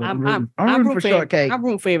involved, but I'm rooting for Shortcake. I'm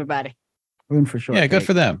rooting for everybody. Rooting for Shortcake. Yeah, good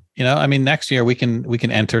for them. Next year we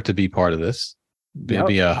can enter to be part of this. Be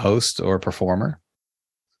a host or a performer.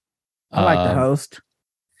 I like the host.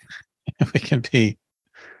 We can be.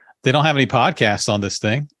 They don't have any podcasts on this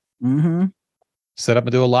thing. Mm-hmm. Set up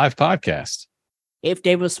and do a live podcast. If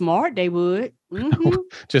they were smart, they would. Mm-hmm.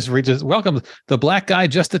 just welcome the black guy,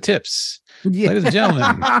 just the tips, ladies and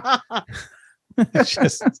gentlemen.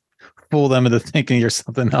 Just fool them into thinking you're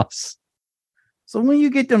something else. So when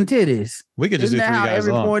you get them titties, we could just do 3 guys how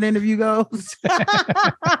every point interview goes.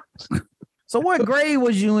 So what grade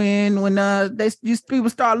was you in when these people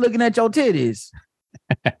start looking at your titties?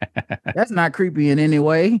 That's not creepy in any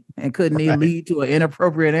way and couldn't even lead to an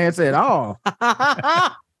inappropriate answer at all.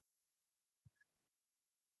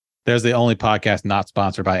 There's the only podcast not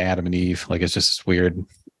sponsored by Adam and Eve. It's just this weird,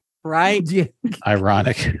 right? Yeah.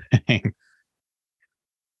 Ironic thing.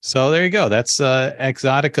 So there you go. That's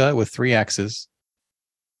Exotica with 3 X's,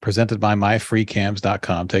 presented by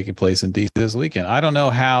myfreecams.com, taking place in DC this weekend. I don't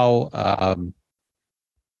know how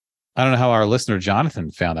our listener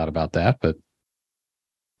Jonathan found out about that, but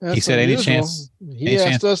that's he said unusual. Any chance he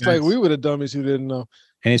asked us like we were the dummies who didn't know.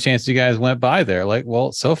 Any chance you guys went by there?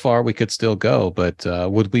 Well, so far we could still go, but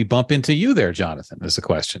would we bump into you there, Jonathan? Is the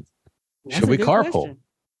question. Should we carpool? Question.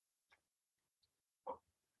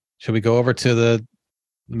 Should we go over to the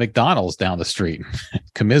McDonald's down the street,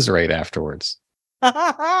 commiserate afterwards?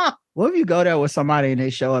 What if you go there with somebody and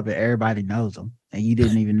they show up and everybody knows them and you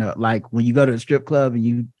didn't even know? Like when you go to a strip club and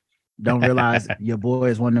you don't realize your boy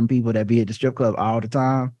is one of them people that be at the strip club all the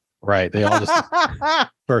time. Right. They all just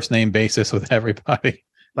first name basis with everybody.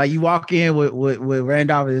 Like you walk in with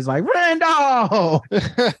Randolph, and it's like Randolph,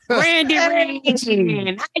 Randy, how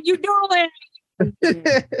you doing?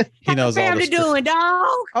 He knows all the doing, dog.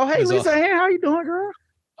 Oh, hey, Lisa, hey, how you doing, girl?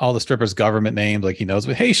 All the strippers' government names, like he knows.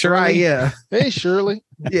 But hey, Shirley, right, yeah, hey, Shirley,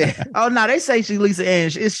 yeah. Oh no, they say she's Lisa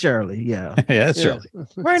and it's Shirley, yeah, yeah, it's Shirley.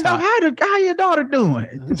 Randolph, how your daughter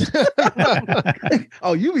doing?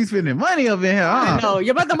 Oh, you be spending money up in here, huh? I know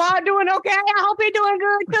your mother doing okay. I hope you're doing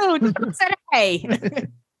good too. Said hey.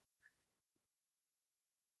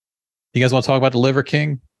 You guys want to talk about the Liver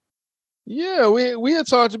King? Yeah, we had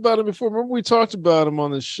talked about him before. Remember we talked about him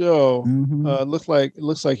on the show. It looks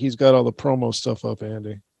like he's got all the promo stuff up,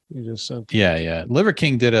 Andy. You just sent. Yeah. Liver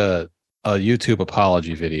King did a YouTube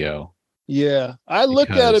apology video. Yeah, I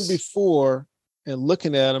looked at him before, and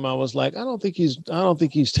looking at him, I was like, I don't think he's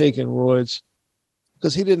taking roids,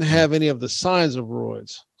 because he didn't have any of the signs of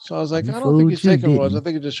roids. So I was like, I don't think he's taking roids. I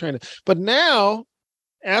think he's just training. But now,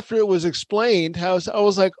 after it was explained, I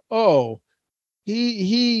was like, oh,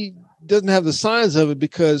 he doesn't have the signs of it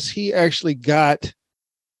because he actually got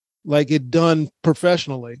like it done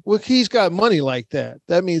professionally. Well, he's got money like that.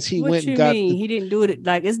 That means he went and got. He didn't do it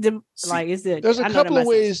like it's the like it's the. There's a couple of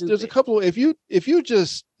ways. There's a couple of if you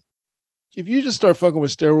just start fucking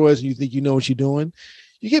with steroids and you think you know what you're doing,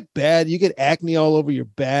 you get bad. You get acne all over your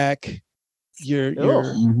back. Your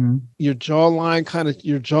jawline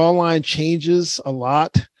changes a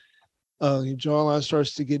lot. Your jawline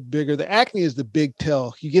starts to get bigger. The acne is the big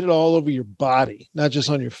tell. You get it all over your body, not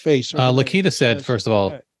just on your face. Lakita said, first of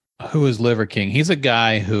all, who is Liver King? He's a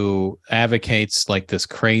guy who advocates like this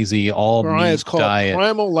crazy all-meat diet.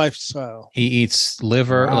 Primal lifestyle. He eats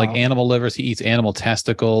liver, like animal livers. He eats animal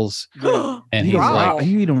testicles. And he's raw.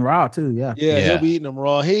 He eat them raw too. Yeah, he'll be eating them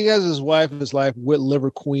raw. He has his wife with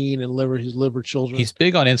Liver Queen and his liver children. He's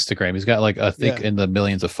big on Instagram. He's got like, I think in the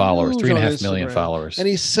millions of followers, 3.5 million followers. And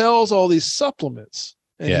he sells all these supplements.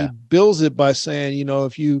 And he bills it by saying,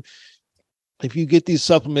 if you get these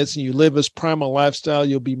supplements and you live this primal lifestyle,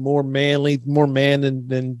 you'll be more manly, more man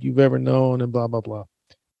than you've ever known, and blah, blah, blah.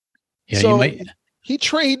 Yeah, so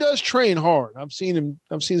he does train hard. I've seen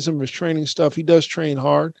some of his training stuff. He does train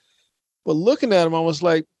hard. But looking at him, I was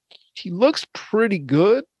like, he looks pretty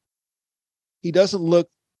good. He doesn't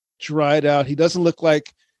look dried out. He doesn't look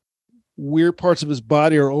like weird parts of his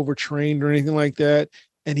body are overtrained or anything like that.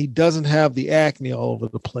 And he doesn't have the acne all over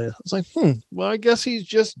the place. I was like, well, I guess he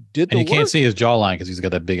just did the work. And you can't see his jawline because he's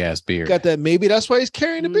got that big ass beard. Got that? Maybe that's why he's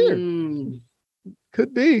carrying a beard.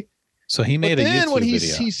 Could be. So he made a YouTube video. Then when he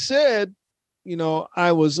said,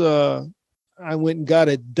 I went and got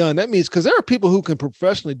it done. That means because there are people who can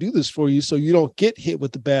professionally do this for you, so you don't get hit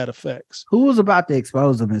with the bad effects. Who was about to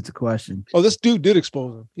expose him? Is the question. Oh, this dude did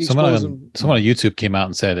expose him. Someone on YouTube came out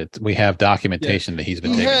and said it. We have documentation that he's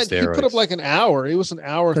been taking steroids. He put up like an hour. It was an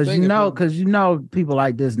hour thing. Because people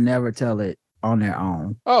like this never tell it on their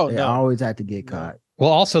own. Oh, they always have to get caught.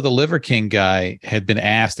 Well, also the Liver King guy had been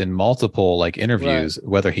asked in multiple like interviews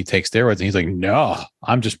whether he takes steroids, and he's like, "No,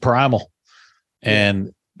 I'm just primal."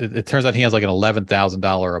 And it turns out he has like an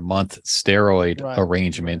 $11,000 a month steroid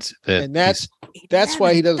arrangement. And that's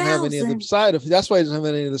why he doesn't have any of the side effects. That's why he doesn't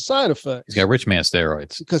have any of the side effects. He's got rich man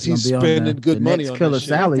steroids because he's spending good money on Killer this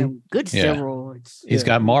Sally. shit. Good steroids. He's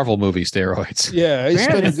got Marvel movie steroids. Yeah, he's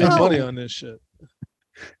spending good money on this shit.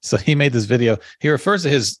 So he made this video. He refers to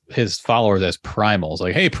his followers as primals.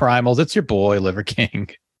 Like, hey, primals, it's your boy, Liver King.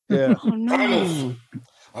 Yeah. Oh, no.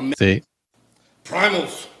 See?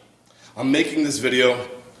 Primals, I'm making this video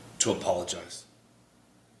to apologize.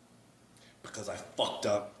 Because I fucked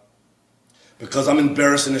up. Because I'm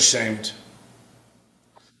embarrassed and ashamed.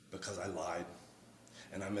 Because I lied.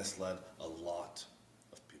 And I misled a lot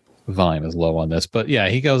of people. Volume is low on this. But yeah,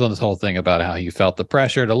 he goes on this whole thing about how he felt the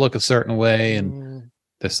pressure to look a certain way and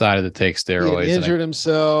decided to take steroids. He injured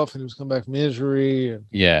himself and he was coming back from injury. And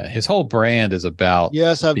his whole brand is about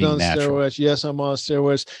yes, I've done natural. steroids. Yes, I'm on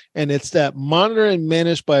steroids. And it's that monitored and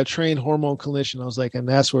managed by a trained hormone clinician. I was like, and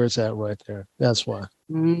that's where it's at right there. That's why.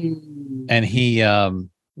 And he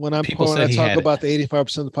when I talk about the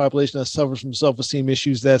 85% of the population that suffers from self-esteem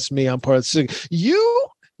issues, that's me. I'm part of the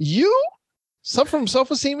You suffer from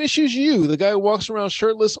self-esteem issues? The guy who walks around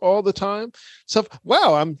shirtless all the time?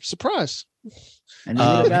 Wow, I'm surprised. And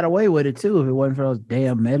they got away with it too if it wasn't for those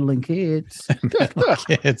damn meddling kids. He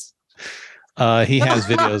has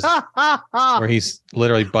videos where he's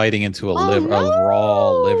literally biting into a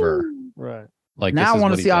raw liver. Right. Like now I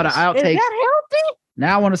want to see all the outtakes. Is that healthy?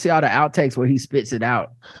 Now I want to see all the outtakes where he spits it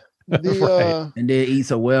out. And then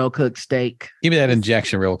eats a well-cooked steak. Give me that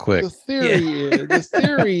injection real quick. The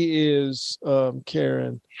theory is,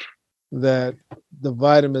 Karen, that the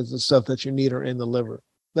vitamins and stuff that you need are in the liver.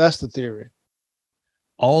 That's the theory.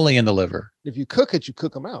 Only in the liver. If you cook it, you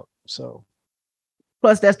cook them out. So,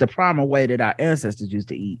 plus that's the primal way that our ancestors used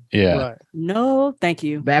to eat. Yeah. Right. No, thank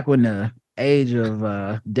you. Back when the age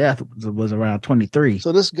of death was around 23.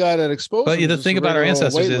 So this guy that exposed. But the thing about our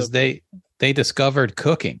ancestors is they discovered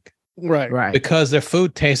cooking. Right. Because their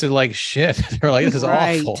food tasted like shit. They're like, this is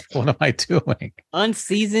awful. What am I doing?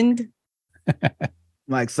 Unseasoned.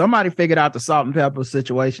 Like somebody figured out the salt and pepper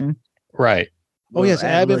situation. Right. Oh, yes.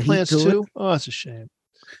 Ab implants too. Oh, that's a shame.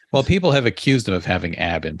 Well, people have accused him of having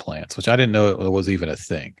ab implants, which I didn't know it was even a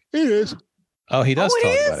thing. It is. Oh, he does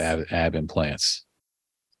talk about ab implants.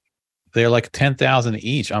 They're like 10,000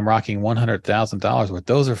 each. I'm rocking $100,000 worth.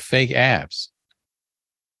 Those are fake abs.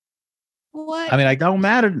 What? I mean, don't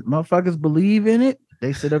matter. Motherfuckers believe in it.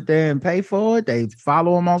 They sit up there and pay for it. They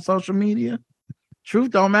follow them on social media.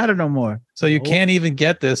 Truth don't matter no more. So you can't even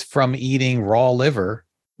get this from eating raw liver.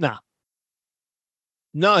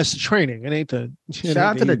 No, it's the training. It ain't the. Shout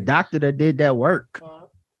out to the doctor that did that work.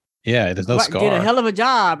 Yeah, there's no scar. Did a hell of a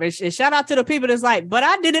job. And shout out to the people that's like, but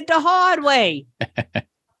I did it the hard way.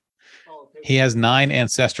 He has 9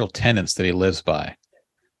 ancestral tenets that he lives by.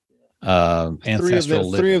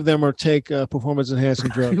 Ancestral three of them are take performance enhancing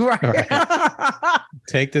drugs. Right.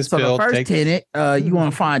 Take this So pill. the first Take, tenet, you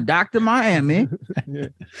want to find Dr. Miami.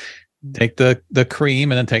 take the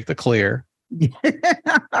cream and then take the clear.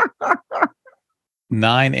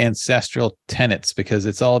 9 ancestral tenets, because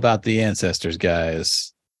it's all about the ancestors,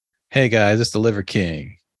 guys. Hey guys, it's the Liver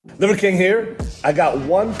King. Liver King here. I got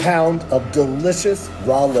 1 pound of delicious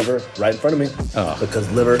raw liver right in front of me because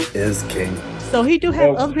liver is king. So he do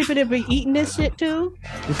have other people that be eating this shit too?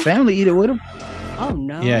 His family eat it with him. Oh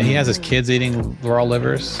no. Yeah, he has his kids eating raw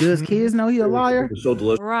livers. Do his kids know he a liar? It's so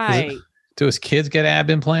delicious. Right. Do his kids get ab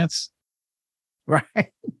implants?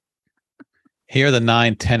 Right. Here are the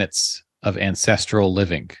 9 tenets of ancestral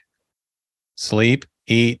living: sleep,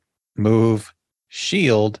 eat, move,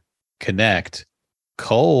 shield, connect,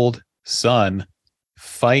 cold, sun,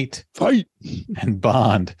 fight, and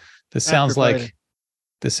bond. This sounds like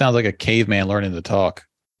a caveman learning to talk.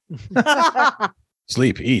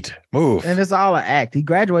 Sleep, eat, move. And it's all an act. He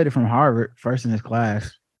graduated from Harvard, first in his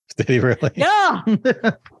class. Did he really? Yeah.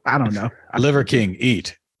 I don't know. Liver King,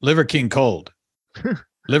 eat. Liver King, cold.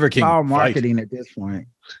 Liver King, all fight. marketing at this point.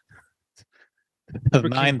 The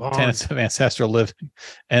 9 tenets of ancestral living,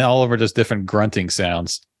 and all of them are just different grunting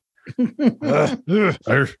sounds. Tim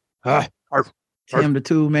the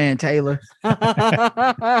Two-Man Taylor.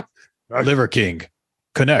 Liver King,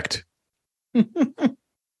 connect.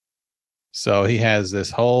 So he has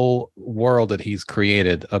this whole world that he's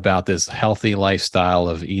created about this healthy lifestyle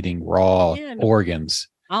of eating raw organs.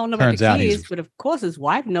 I don't know about the kids, but of course his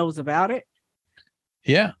wife knows about it.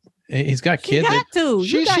 Yeah, he's got kids.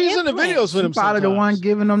 She's in the videos with him. Probably the one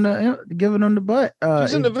giving them the butt.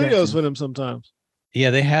 She's in the videos with him sometimes. Yeah,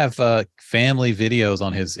 they have family videos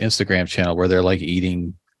on his Instagram channel where they're like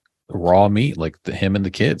eating raw meat, like him and the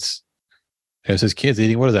kids. There's his kids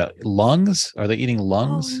eating, what is that? Lungs? Are they eating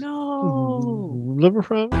lungs? Oh, no. Liver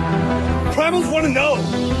from? Primals want to know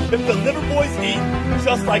if the liver boys eat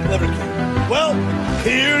just like Liver King. Well,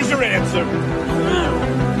 here's your answer.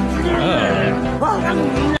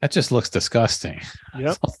 That just looks disgusting.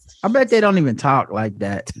 Yep. I bet they don't even talk like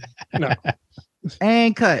that. No.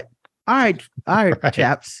 And cut. All right,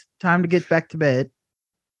 chaps. Time to get back to bed.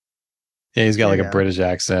 Yeah, he's got like a British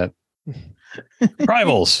accent.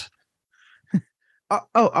 Primals.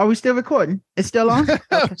 Are we still recording? It's still on?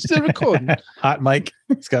 Still recording. Hot mic.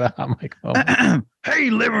 He's got a hot mic. Hey,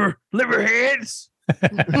 liver heads.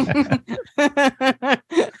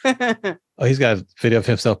 Oh, he's got a video of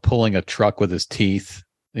himself pulling a truck with his teeth.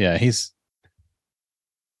 Yeah,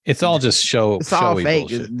 it's all just It's all showy fake.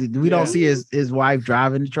 bullshit. We don't see his wife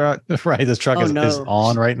driving the truck. Right, this truck is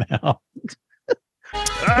on right now.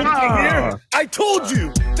 Here, I told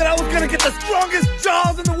you that I was going to get the strongest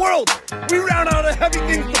jaws in the world. We ran out of heavy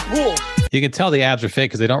things to pull. You can tell the abs are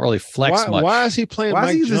fake because they don't really flex much. Why is he playing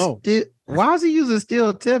Mike Jones? Why is he using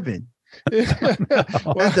steel tipping?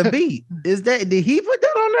 What's the beat? Did he put that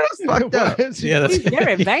on there? That's fucked up. Yeah, that's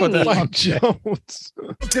very veiny. Mike Jones.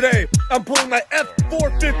 Today, I'm pulling my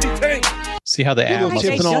F450 tank. See how the abs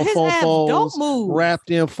tipping on don't move. wrapped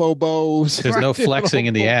in phobos. There's no flexing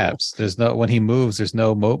in the abs. There's no when he moves. There's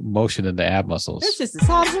no motion in the ab muscles. It's just as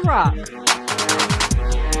hard as a rock.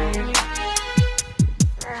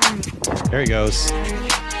 There he goes.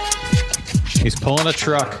 He's pulling a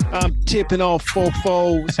truck. I'm tipping off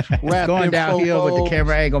fofos. Going downhill, but the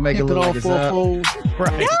camera ain't gonna make it look like it's up.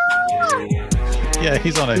 Right. Yeah,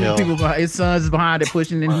 he's on a hill. His son's behind it,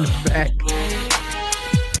 pushing in his back.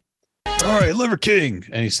 All right, Liver King.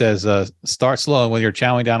 And he says, start slow. When you're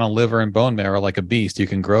chowing down on liver and bone marrow like a beast, you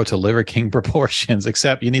can grow to Liver King proportions,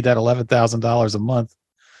 except you need that $11,000 a month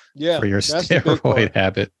for your steroid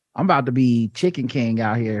habit. I'm about to be Chicken King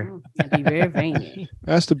out here. That'd be very veiny.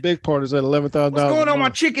 That's the big part, is that $11,000. What's going on, my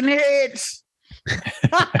chicken heads?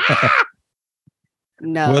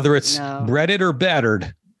 No. Whether it's breaded or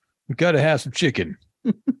battered, we got to have some chicken.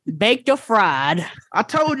 Baked or fried. I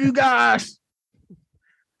told you guys.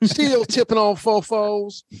 Still tipping on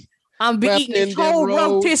fofos. I'm be wrapped eating in this them whole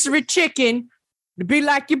rolls. rotisserie chicken to be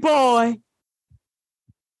like your boy.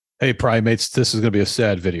 Hey, primates, this is going to be a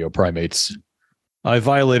sad video, primates. I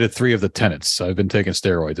violated 3 of the tenets. I've been taking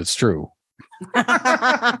steroids. It's true.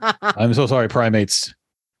 I'm so sorry, primates.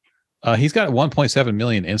 He's got 1.7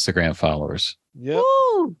 million Instagram followers. Yep.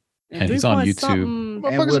 Woo. And he's on YouTube.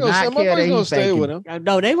 Motherfuckers gonna stay with him.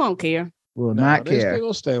 No, they won't care. Will not They're care.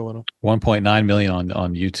 gonna stay with him. 1.9 million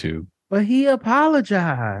on YouTube. But he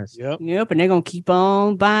apologized. Yep. And they're gonna keep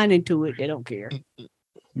on buying into it. They don't care.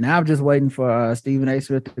 Now I'm just waiting for Stephen A.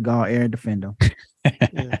 Smith to go on air and defend him.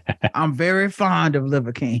 I'm very fond of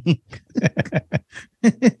Liver King.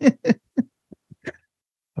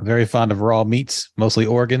 I'm very fond of raw meats, mostly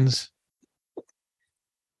organs.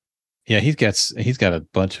 Yeah, he's got a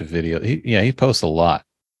bunch of videos. He posts a lot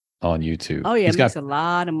on YouTube. Oh yeah, he's makes got a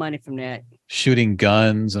lot of money from that. shooting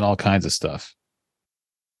guns and all kinds of stuff.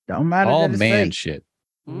 Don't matter. All that it's man fake. shit.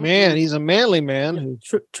 Man, he's a manly man who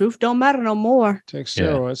Truth don't matter no more. takes Yeah.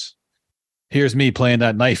 steroids. Here's me playing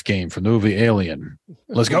that knife game from the movie Alien.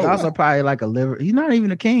 Let's He's go. also probably like a liver. He's not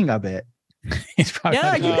even a king, I bet. He's probably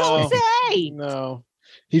Yeah, you don't say. No,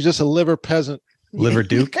 he's just a liver peasant. Liver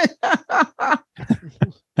Duke.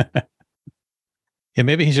 Yeah,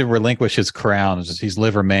 maybe he should relinquish his crown. He's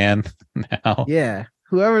liver man now. Yeah.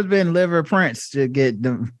 Whoever's been liver prince should get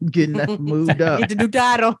them getting that moved up. Get the new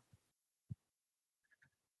title.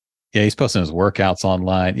 Yeah, he's posting his workouts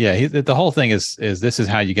online. Yeah, the whole thing is this is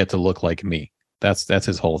how you get to look like me. That's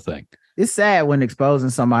his whole thing. It's sad when exposing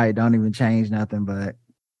somebody don't even change nothing, but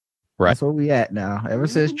Right. that's where we at now. Ever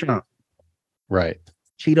since Trump Right.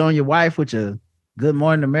 cheat on your wife with your Good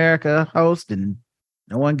Morning America host, and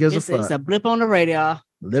no one gives It's, a fuck. it's a blip on the radar.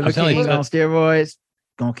 Liver I'm telling King you, on steroids,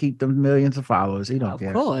 gonna keep them millions of followers. He don't care.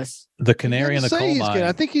 Of course. The canary in the coal mine.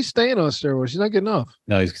 I think he's staying on steroids. He's not getting off.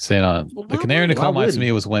 No, he's saying on the canary in the why coal mine would to he?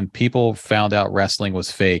 me was when people found out wrestling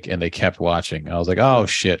was fake and they kept watching. I was like, oh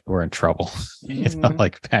shit, we're in trouble. It's not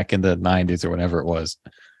like back in the 90s or whenever it was.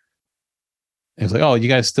 It was like, oh, you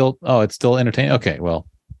guys still, it's still entertaining. Okay, well,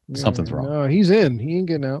 something's wrong. No, he's in. He ain't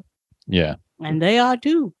getting out. Yeah. And they are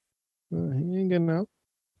too. He ain't getting out.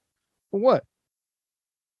 For what?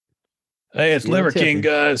 Hey, it's Yeah, Liver tipping. King,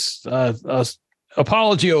 guys.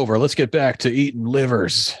 Apology over. Let's get back to eating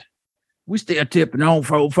livers. We still tipping on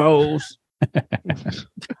fofos.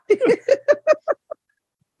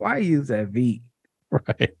 Why use that V?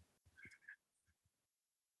 Right.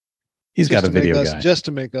 He's got a to make video us- guy. just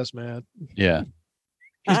to make us mad. Yeah.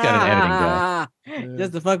 He's got an editing guy.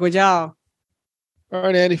 Just to fuck with y'all. All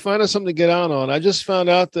right, Andy, find us something to get out on. I just found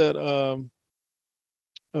out that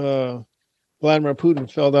Vladimir Putin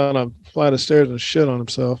fell down a flight of stairs and shit on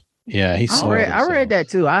himself. Yeah, he I read that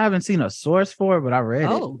too. I haven't seen a source for it, but I read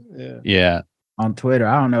Yeah. Yeah. on Twitter.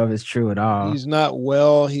 I don't know if it's true at all. He's not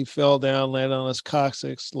well. He fell down, landed on his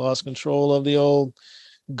coccyx, lost control of the old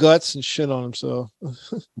guts and shit on himself.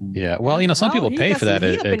 Yeah. Well, some people he pay got for that some-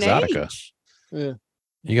 he at up in Exotica. age. Yeah.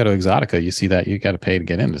 You go to Exotica, you see that. You got to pay to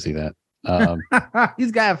get in to see that.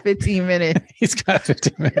 He's got a 15 minute. He's got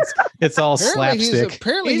 15 minutes. It's all slapstick.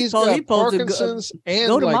 Apparently he's supposed- got he supposed to go- Parkinson's and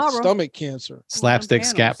go like tomorrow. stomach cancer. Slapstick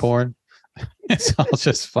scat porn. It's all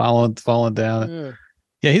just falling down.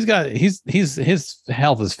 Yeah. Yeah, his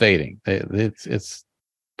health is fading. It's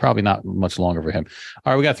probably not much longer for him.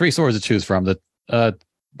 All right, we got 3 stories to choose from.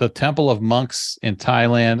 The Temple of Monks in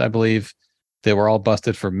Thailand, I believe, they were all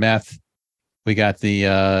busted for meth. We got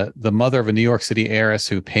the mother of a New York City heiress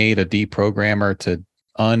who paid a deprogrammer to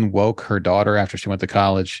unwoke her daughter after she went to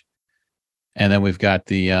college. And then we've got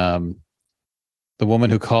the woman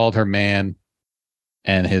who called her man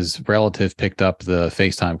and his relative picked up the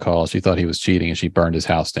FaceTime call. She thought he was cheating and she burned his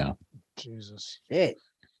house down. Jesus. Shit.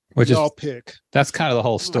 Which Y'all is pick. that's kind of the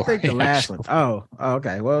whole I story. think the last one. Oh,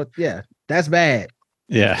 okay. Well, yeah, that's bad.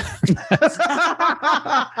 Yeah.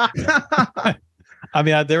 I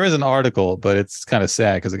mean, there is an article, but it's kind of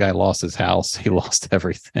sad because the guy lost his house. He lost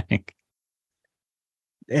everything.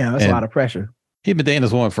 Yeah, that's And a lot of pressure. He'd been dating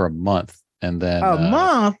this woman for a month, and then A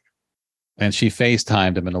month? and she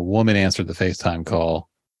FaceTimed him, and a woman answered the FaceTime call.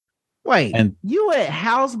 Wait, And- you at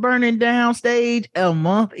house burning down stage a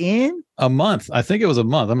month in? A month, I think it was a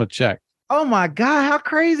month. I'm gonna check. Oh my God, how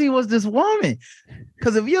crazy was this woman?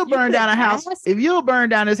 Because if you burn down a house, if you burn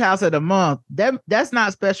down his house at a month, that's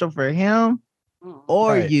not special for him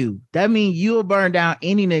or Right. you. That means you'll burn down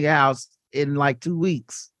any nigga house in like 2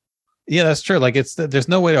 weeks. Yeah, that's true. Like there's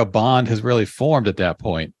no way a bond has really formed at that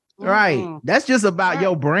point. Right. That's just about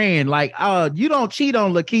your brand. Like, you don't cheat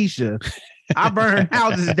on Lakeisha. I burn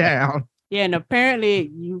houses down. Yeah, and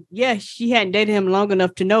apparently she hadn't dated him long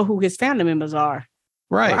enough to know who his family members are.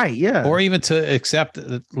 Right. Yeah. Or even to accept,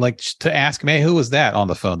 like, to ask me, who was that on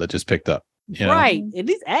the phone that just picked up? You know? Right. At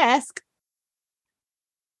least ask.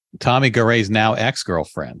 Tommy Garay's now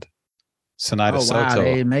ex-girlfriend, Sinaida Soto. Wow,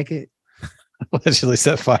 they didn't make it. Allegedly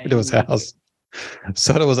set fire to his house.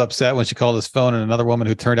 Soto was upset when she called his phone, and another woman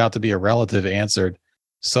who turned out to be a relative answered.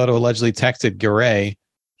 Soto allegedly texted Garay,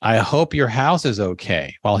 "I hope your house is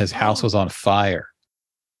okay," while his house was on fire.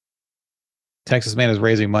 Texas man is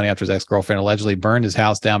raising money after his ex-girlfriend allegedly burned his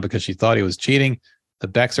house down because she thought he was cheating. The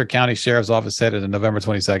Bexar County Sheriff's Office said in a November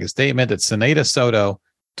 22nd statement that Sinaida Soto,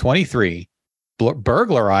 23,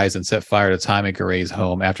 burglarized and set fire to Tommy Garay's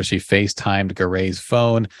home after she FaceTimed Garay's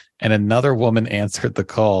phone, and another woman answered the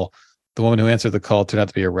call. The woman who answered the call turned out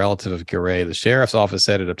to be a relative of Garay. The sheriff's office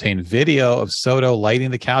said it obtained video of Soto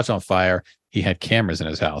lighting the couch on fire. He had cameras in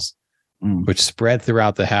his house, which spread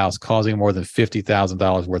throughout the house, causing more than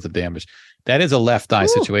 $50,000 worth of damage. That is a Left Eye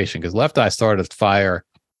situation, because Left Eye started a fire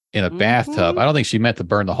in a bathtub. I don't think she meant to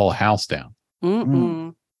burn the whole house down.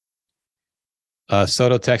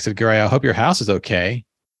 Soto texted Garay, "I hope your house is okay,"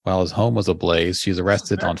 while his home was ablaze. She's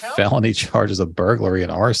arrested on felony charges of burglary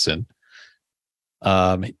and arson.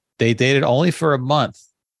 They dated only for a month.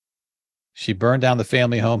 She burned down the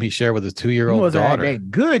family home he shared with his 2-year-old daughter.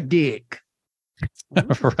 That good dick.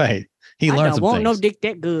 Right. He learned some things. No dick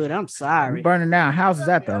that good. I'm sorry. Burning down houses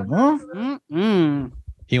at the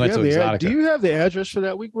He went to Exotica. Do you have the address for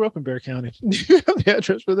that? We grew up in Bexar County. Do you have the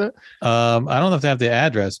address for that? I don't know if they have the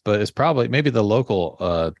address, but it's probably maybe the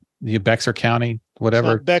local Bexar County,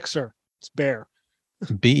 whatever. It's not Bexar. It's Bear.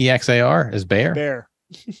 Bexar is Bear. Bear.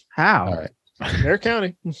 How? All right. Bear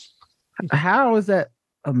County. How is that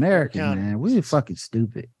American, man? We fucking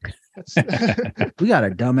stupid. We got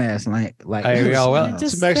a dumbass like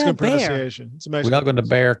it's a Mexican pronunciation. It's a Mexican. We are going to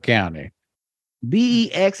Bear County.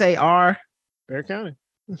 Bexar. Bear County.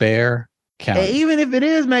 Bear County. And even if it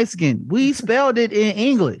is Mexican, we spelled it in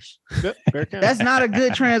English. Yep, Bear County. That's not a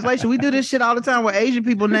good translation. We do this shit all the time with Asian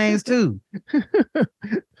people names too.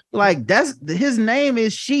 Like his name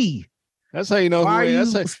is She. That's how you know. Why are you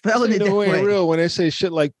spelling it that way? Real when they say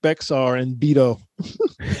shit like Bexar and Beto.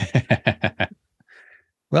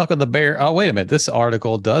 Welcome to Bear. Oh, wait a minute. This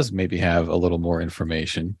article does maybe have a little more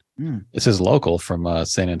information. This is local from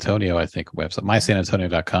San Antonio, I think, website,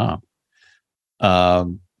 mysanantonio.com.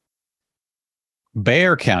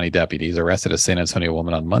 Bexar County deputies arrested a San Antonio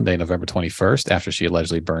woman on Monday, November 21st, after she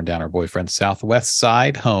allegedly burned down her boyfriend's Southwest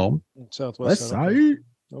Side home. Southwest Side?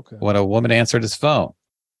 Okay. When a woman answered his phone.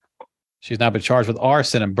 She's now been charged with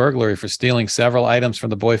arson and burglary for stealing several items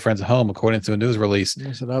from the boyfriend's home, according to a news release.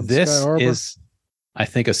 This is, I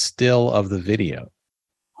think, a still of the video.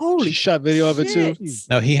 Holy shot video of it too.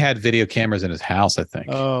 No, he had video cameras in his house, I think.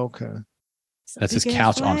 Oh, okay. That's his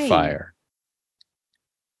couch on fire.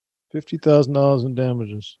 $50,000 in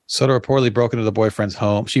damages. Soto reportedly broke into the boyfriend's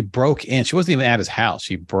home. She broke in. She wasn't even at his house.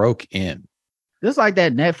 She broke in. Just like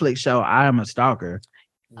that Netflix show, I Am a Stalker.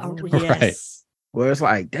 Oh, yes. Right. Where it's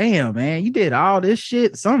like, damn, man, you did all this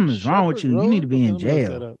shit. Something's wrong with you. You need to be in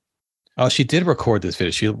jail. Oh, she did record this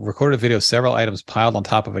video. She recorded a video of several items piled on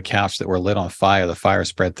top of a couch that were lit on fire. The fire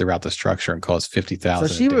spread throughout the structure and caused $50,000. So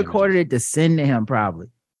she recorded it to send to him, probably.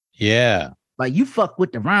 Yeah. Like, you fuck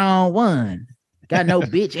with the wrong one. Got no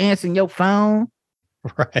bitch answering your phone.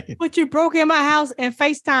 Right. But you broke in my house and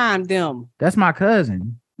FaceTimed them. That's my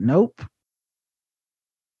cousin. Nope.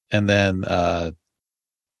 And then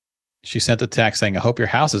she sent a text saying, "I hope your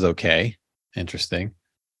house is okay." Interesting.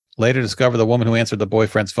 Later discovered the woman who answered the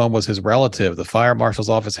boyfriend's phone was his relative. The fire marshal's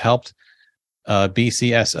office helped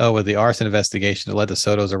BCSO with the arson investigation that led to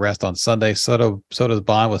Soto's arrest on Sunday. Soto's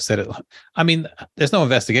bond was set at, I mean, there's no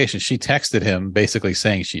investigation. She texted him basically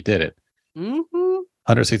saying she did it.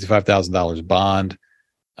 $165,000 bond.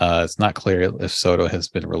 It's not clear if Soto has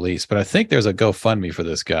been released, but I think there's a GoFundMe for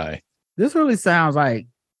this guy. This really sounds like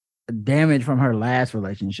damage from her last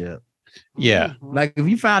relationship. Yeah. Like if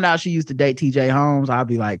you found out she used to date TJ Holmes, I'd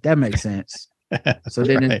be like, that makes sense. So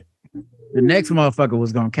then the next motherfucker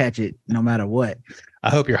was going to catch it no matter what. I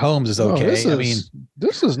hope your Holmes is okay.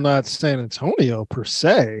 This is not San Antonio per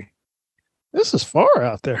se. This is far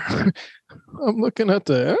out there. I'm looking at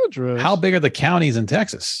the address. How big are the counties in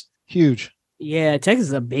Texas? Huge. Yeah, Texas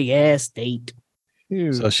is a big ass state.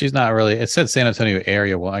 Huge. So she's not really, it said San Antonio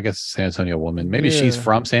area. Well, I guess San Antonio woman. Maybe she's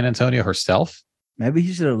from San Antonio herself. Maybe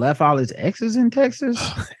he should have left all his exes in Texas.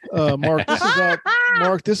 Mark, this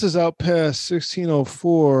is out past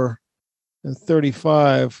 1604 and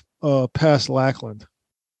 35, past Lackland.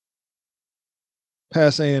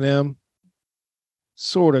 Past A&M.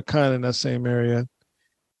 Sort of kind of in that same area.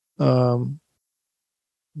 Looking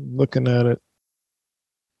at it.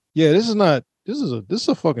 Yeah, this is not This is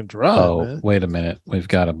a fucking drive, man. Wait a minute. We've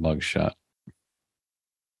got a mugshot.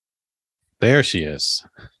 There she is.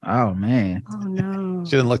 Oh man. Oh no.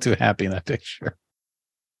 She didn't look too happy in that picture.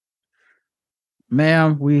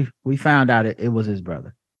 Ma'am, we found out it was his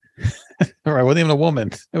brother. All right, wasn't even a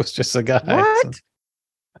woman. It was just a guy. What?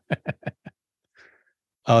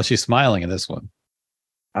 Oh, she's smiling in this one.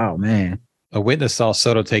 Oh man. A witness saw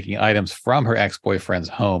Soto taking items from her ex-boyfriend's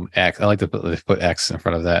home, X. I like to put X in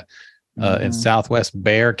front of that, in Southwest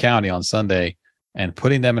Bexar County on Sunday, and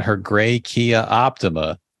putting them in her gray Kia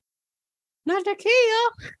Optima. Not the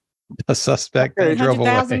Kia. The suspect then drove away.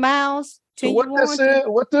 100,000 miles. So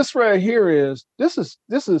what this right here is, this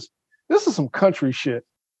is some country shit.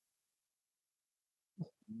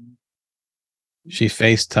 She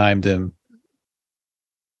FaceTimed him.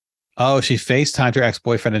 Oh, she FaceTimed her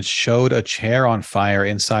ex-boyfriend and showed a chair on fire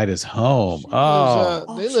inside his home.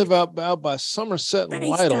 They live out by Somerset and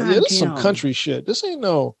Lytle. Yeah, this is some country shit. This ain't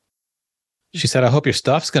no. She said, "I hope your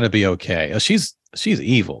stuff's gonna be okay." Oh, she's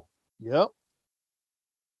evil. Yep.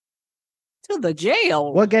 To the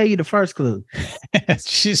jail. What gave you the first clue?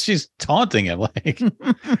 she's taunting him like,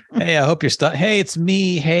 "Hey, I hope your stuff. Hey, it's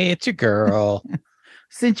me. Hey, it's your girl.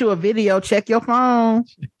 Sent you a video. Check your phone.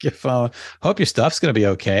 Your phone. Hope your stuff's gonna be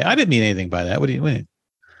okay." I didn't mean anything by that. What do you mean?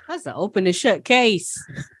 That's an open and shut case.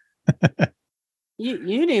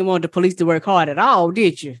 You didn't want the police to work hard at all,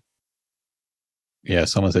 did you? Yeah,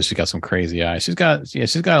 someone said she got some crazy eyes. She's got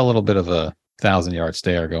a little bit of a 1,000-yard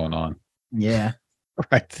stare going on. Yeah.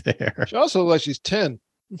 Right there. She also looks like she's 10.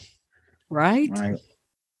 Right?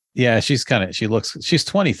 Yeah, she's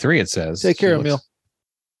 23, it says. Take care, Emil.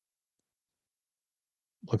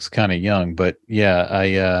 Looks kind of young, but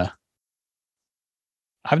yeah,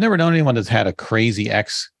 I've never known anyone that's had a crazy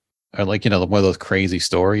ex, or like, one of those crazy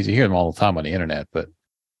stories. You hear them all the time on the internet, but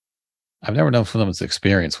I've never known someone that's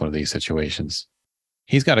experienced one of these situations.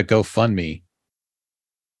 He's got a GoFundMe.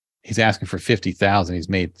 He's asking for 50,000. He's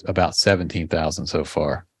made about 17,000 so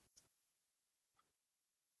far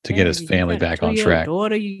to get his family back on track.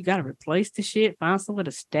 Daughter, you got to replace the shit. Find somewhere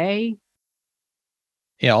to stay.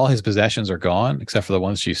 Yeah, all his possessions are gone except for the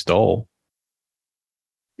ones she stole.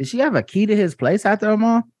 Did she have a key to his place after her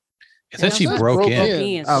mom? It said she broke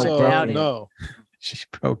in. Oh, no. She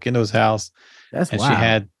broke into his house. That's and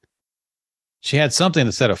wild. she had something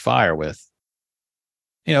to set a fire with.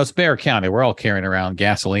 It's Bexar County. We're all carrying around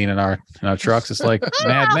gasoline in our trucks. It's like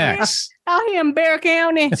Mad Max. Out here in Bexar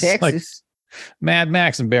County, Texas. Like Mad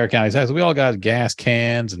Max in Bexar County. We all got gas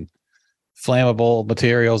cans and flammable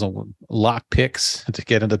materials and lock picks to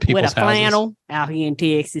get into people's houses. With a flannel out here in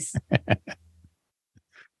Texas.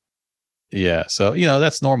 Yeah. So,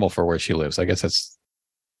 that's normal for where she lives. I guess that's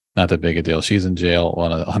not that big a deal. She's in jail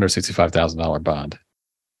on a $165,000 bond.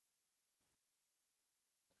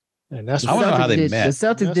 And that's I want to know how they met. The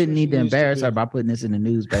Celtics didn't need to embarrass her by putting this in the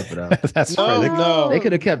newspaper, though. That's right. They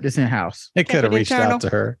could have kept this in house. They could have reached out to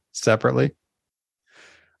her separately.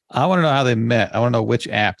 I want to know how they met. I want to know which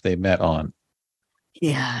app they met on.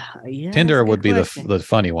 Yeah. Tinder would be the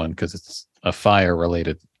funny one because it's a fire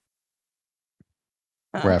related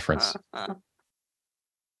reference.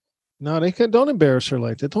 No, don't embarrass her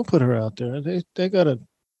like that. Don't put her out there. They gotta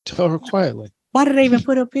tell her quietly. Why did they even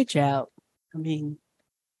put her picture out? I mean,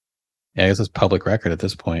 yeah, I guess it's public record at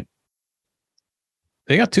this point.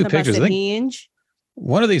 They got two pictures. I think Hinge.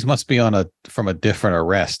 One of these must be from a different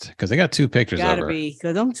arrest because they got two pictures of her. Gotta be,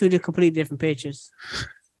 because them two are completely different pictures.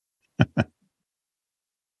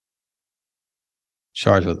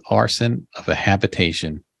 Charged with arson of a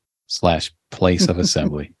habitation / place of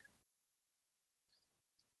assembly.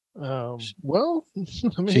 Well,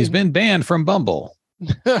 I mean, she's been banned from Bumble.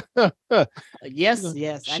 Yes.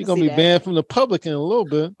 She's gonna be banned from the public in a little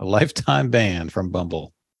bit. A lifetime ban from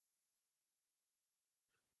Bumble.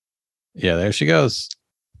 Yeah, there she goes.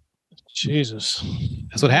 Jesus.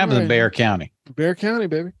 That's what happens in Bexar County. Bexar County,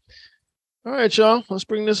 baby. All right, y'all. Let's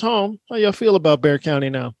bring this home. How y'all feel about Bexar County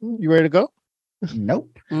now? You ready to go?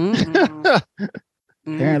 Nope.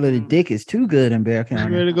 Apparently the dick is too good in Bexar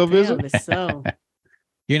County. You ready to go visit? So.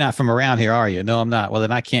 You're not from around here, are you? No, I'm not. Well,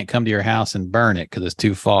 then I can't come to your house and burn it because it's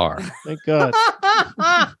too far. Thank God.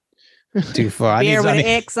 Too far. Beer with an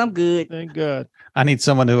X, I'm good. Thank God. I need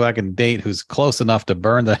someone who I can date who's close enough to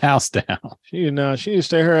burn the house down. She need to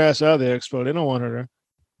stay her ass out of the expo. They don't want her there.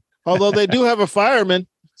 Although they do have a fireman.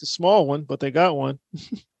 It's a small one, but they got one.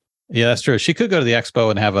 Yeah, that's true. She could go to the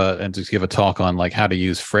expo and just give a talk on like how to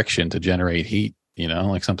use friction to generate heat,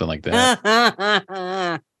 like something like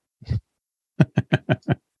that.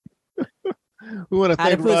 We want to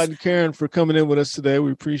thank Rod and Karen for coming in with us today.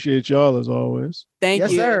 We appreciate y'all as always. Thank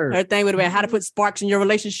you. Sir. Her thing would have been how to put sparks in your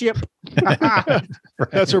relationship.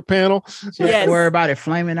 That's her panel. Yes. Worry about it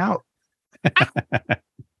flaming out.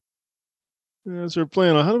 That's her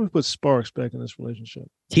plan on how do we put sparks back in this relationship.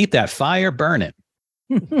 Keep that fire burning.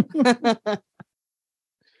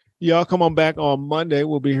 Y'all come on back on Monday.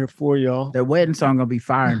 We'll be here for y'all. The wedding song gonna be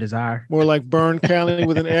Fire and Desire. More like Burn County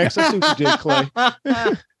with an X. I see what you did, Clay.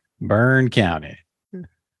 Burn County.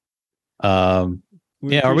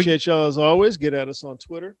 We appreciate y'all as always. Get at us on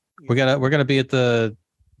Twitter. We're gonna be at the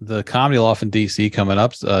Comedy Loft in DC coming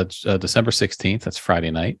up December 16th. That's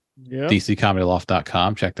Friday night. Yeah.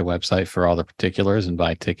 DCComedyLoft.com. Check the website for all the particulars and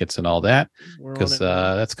buy tickets and all that because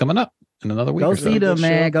that's coming up in another week. Go see them,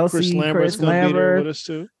 man. Go see Chris Lambert. With us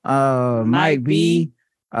too. Mike B.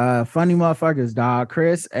 Funny motherfuckers, dog.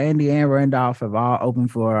 Chris, Andy, and Randolph have all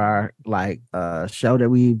opened for our show that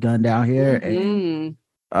we've done down here. And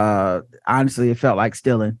honestly, it felt like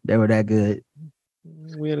stealing. They were that good.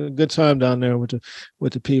 We had a good time down there with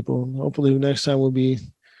the people. Hopefully next time we'll be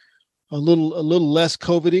a little less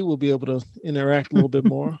COVID-y. We'll be able to interact a little bit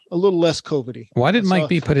more. A little less COVID-y. Why did Mike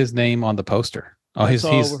B put his name on the poster? Oh, he's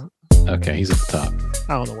okay. He's at the top.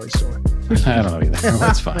 I don't know what he's doing. I don't know either.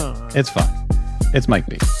 It's fine. It's fine. It's Mike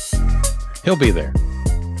B. He'll be there.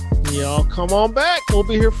 Y'all come on back. We'll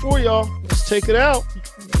be here for y'all. Let's take it out.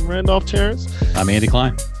 I'm Randolph Terrence. I'm Andy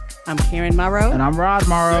Klein. I'm Karen Morrow. And I'm Rod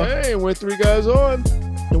Morrow. Hey, we're 3 guys on.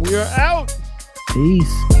 And we are out.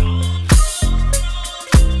 Peace.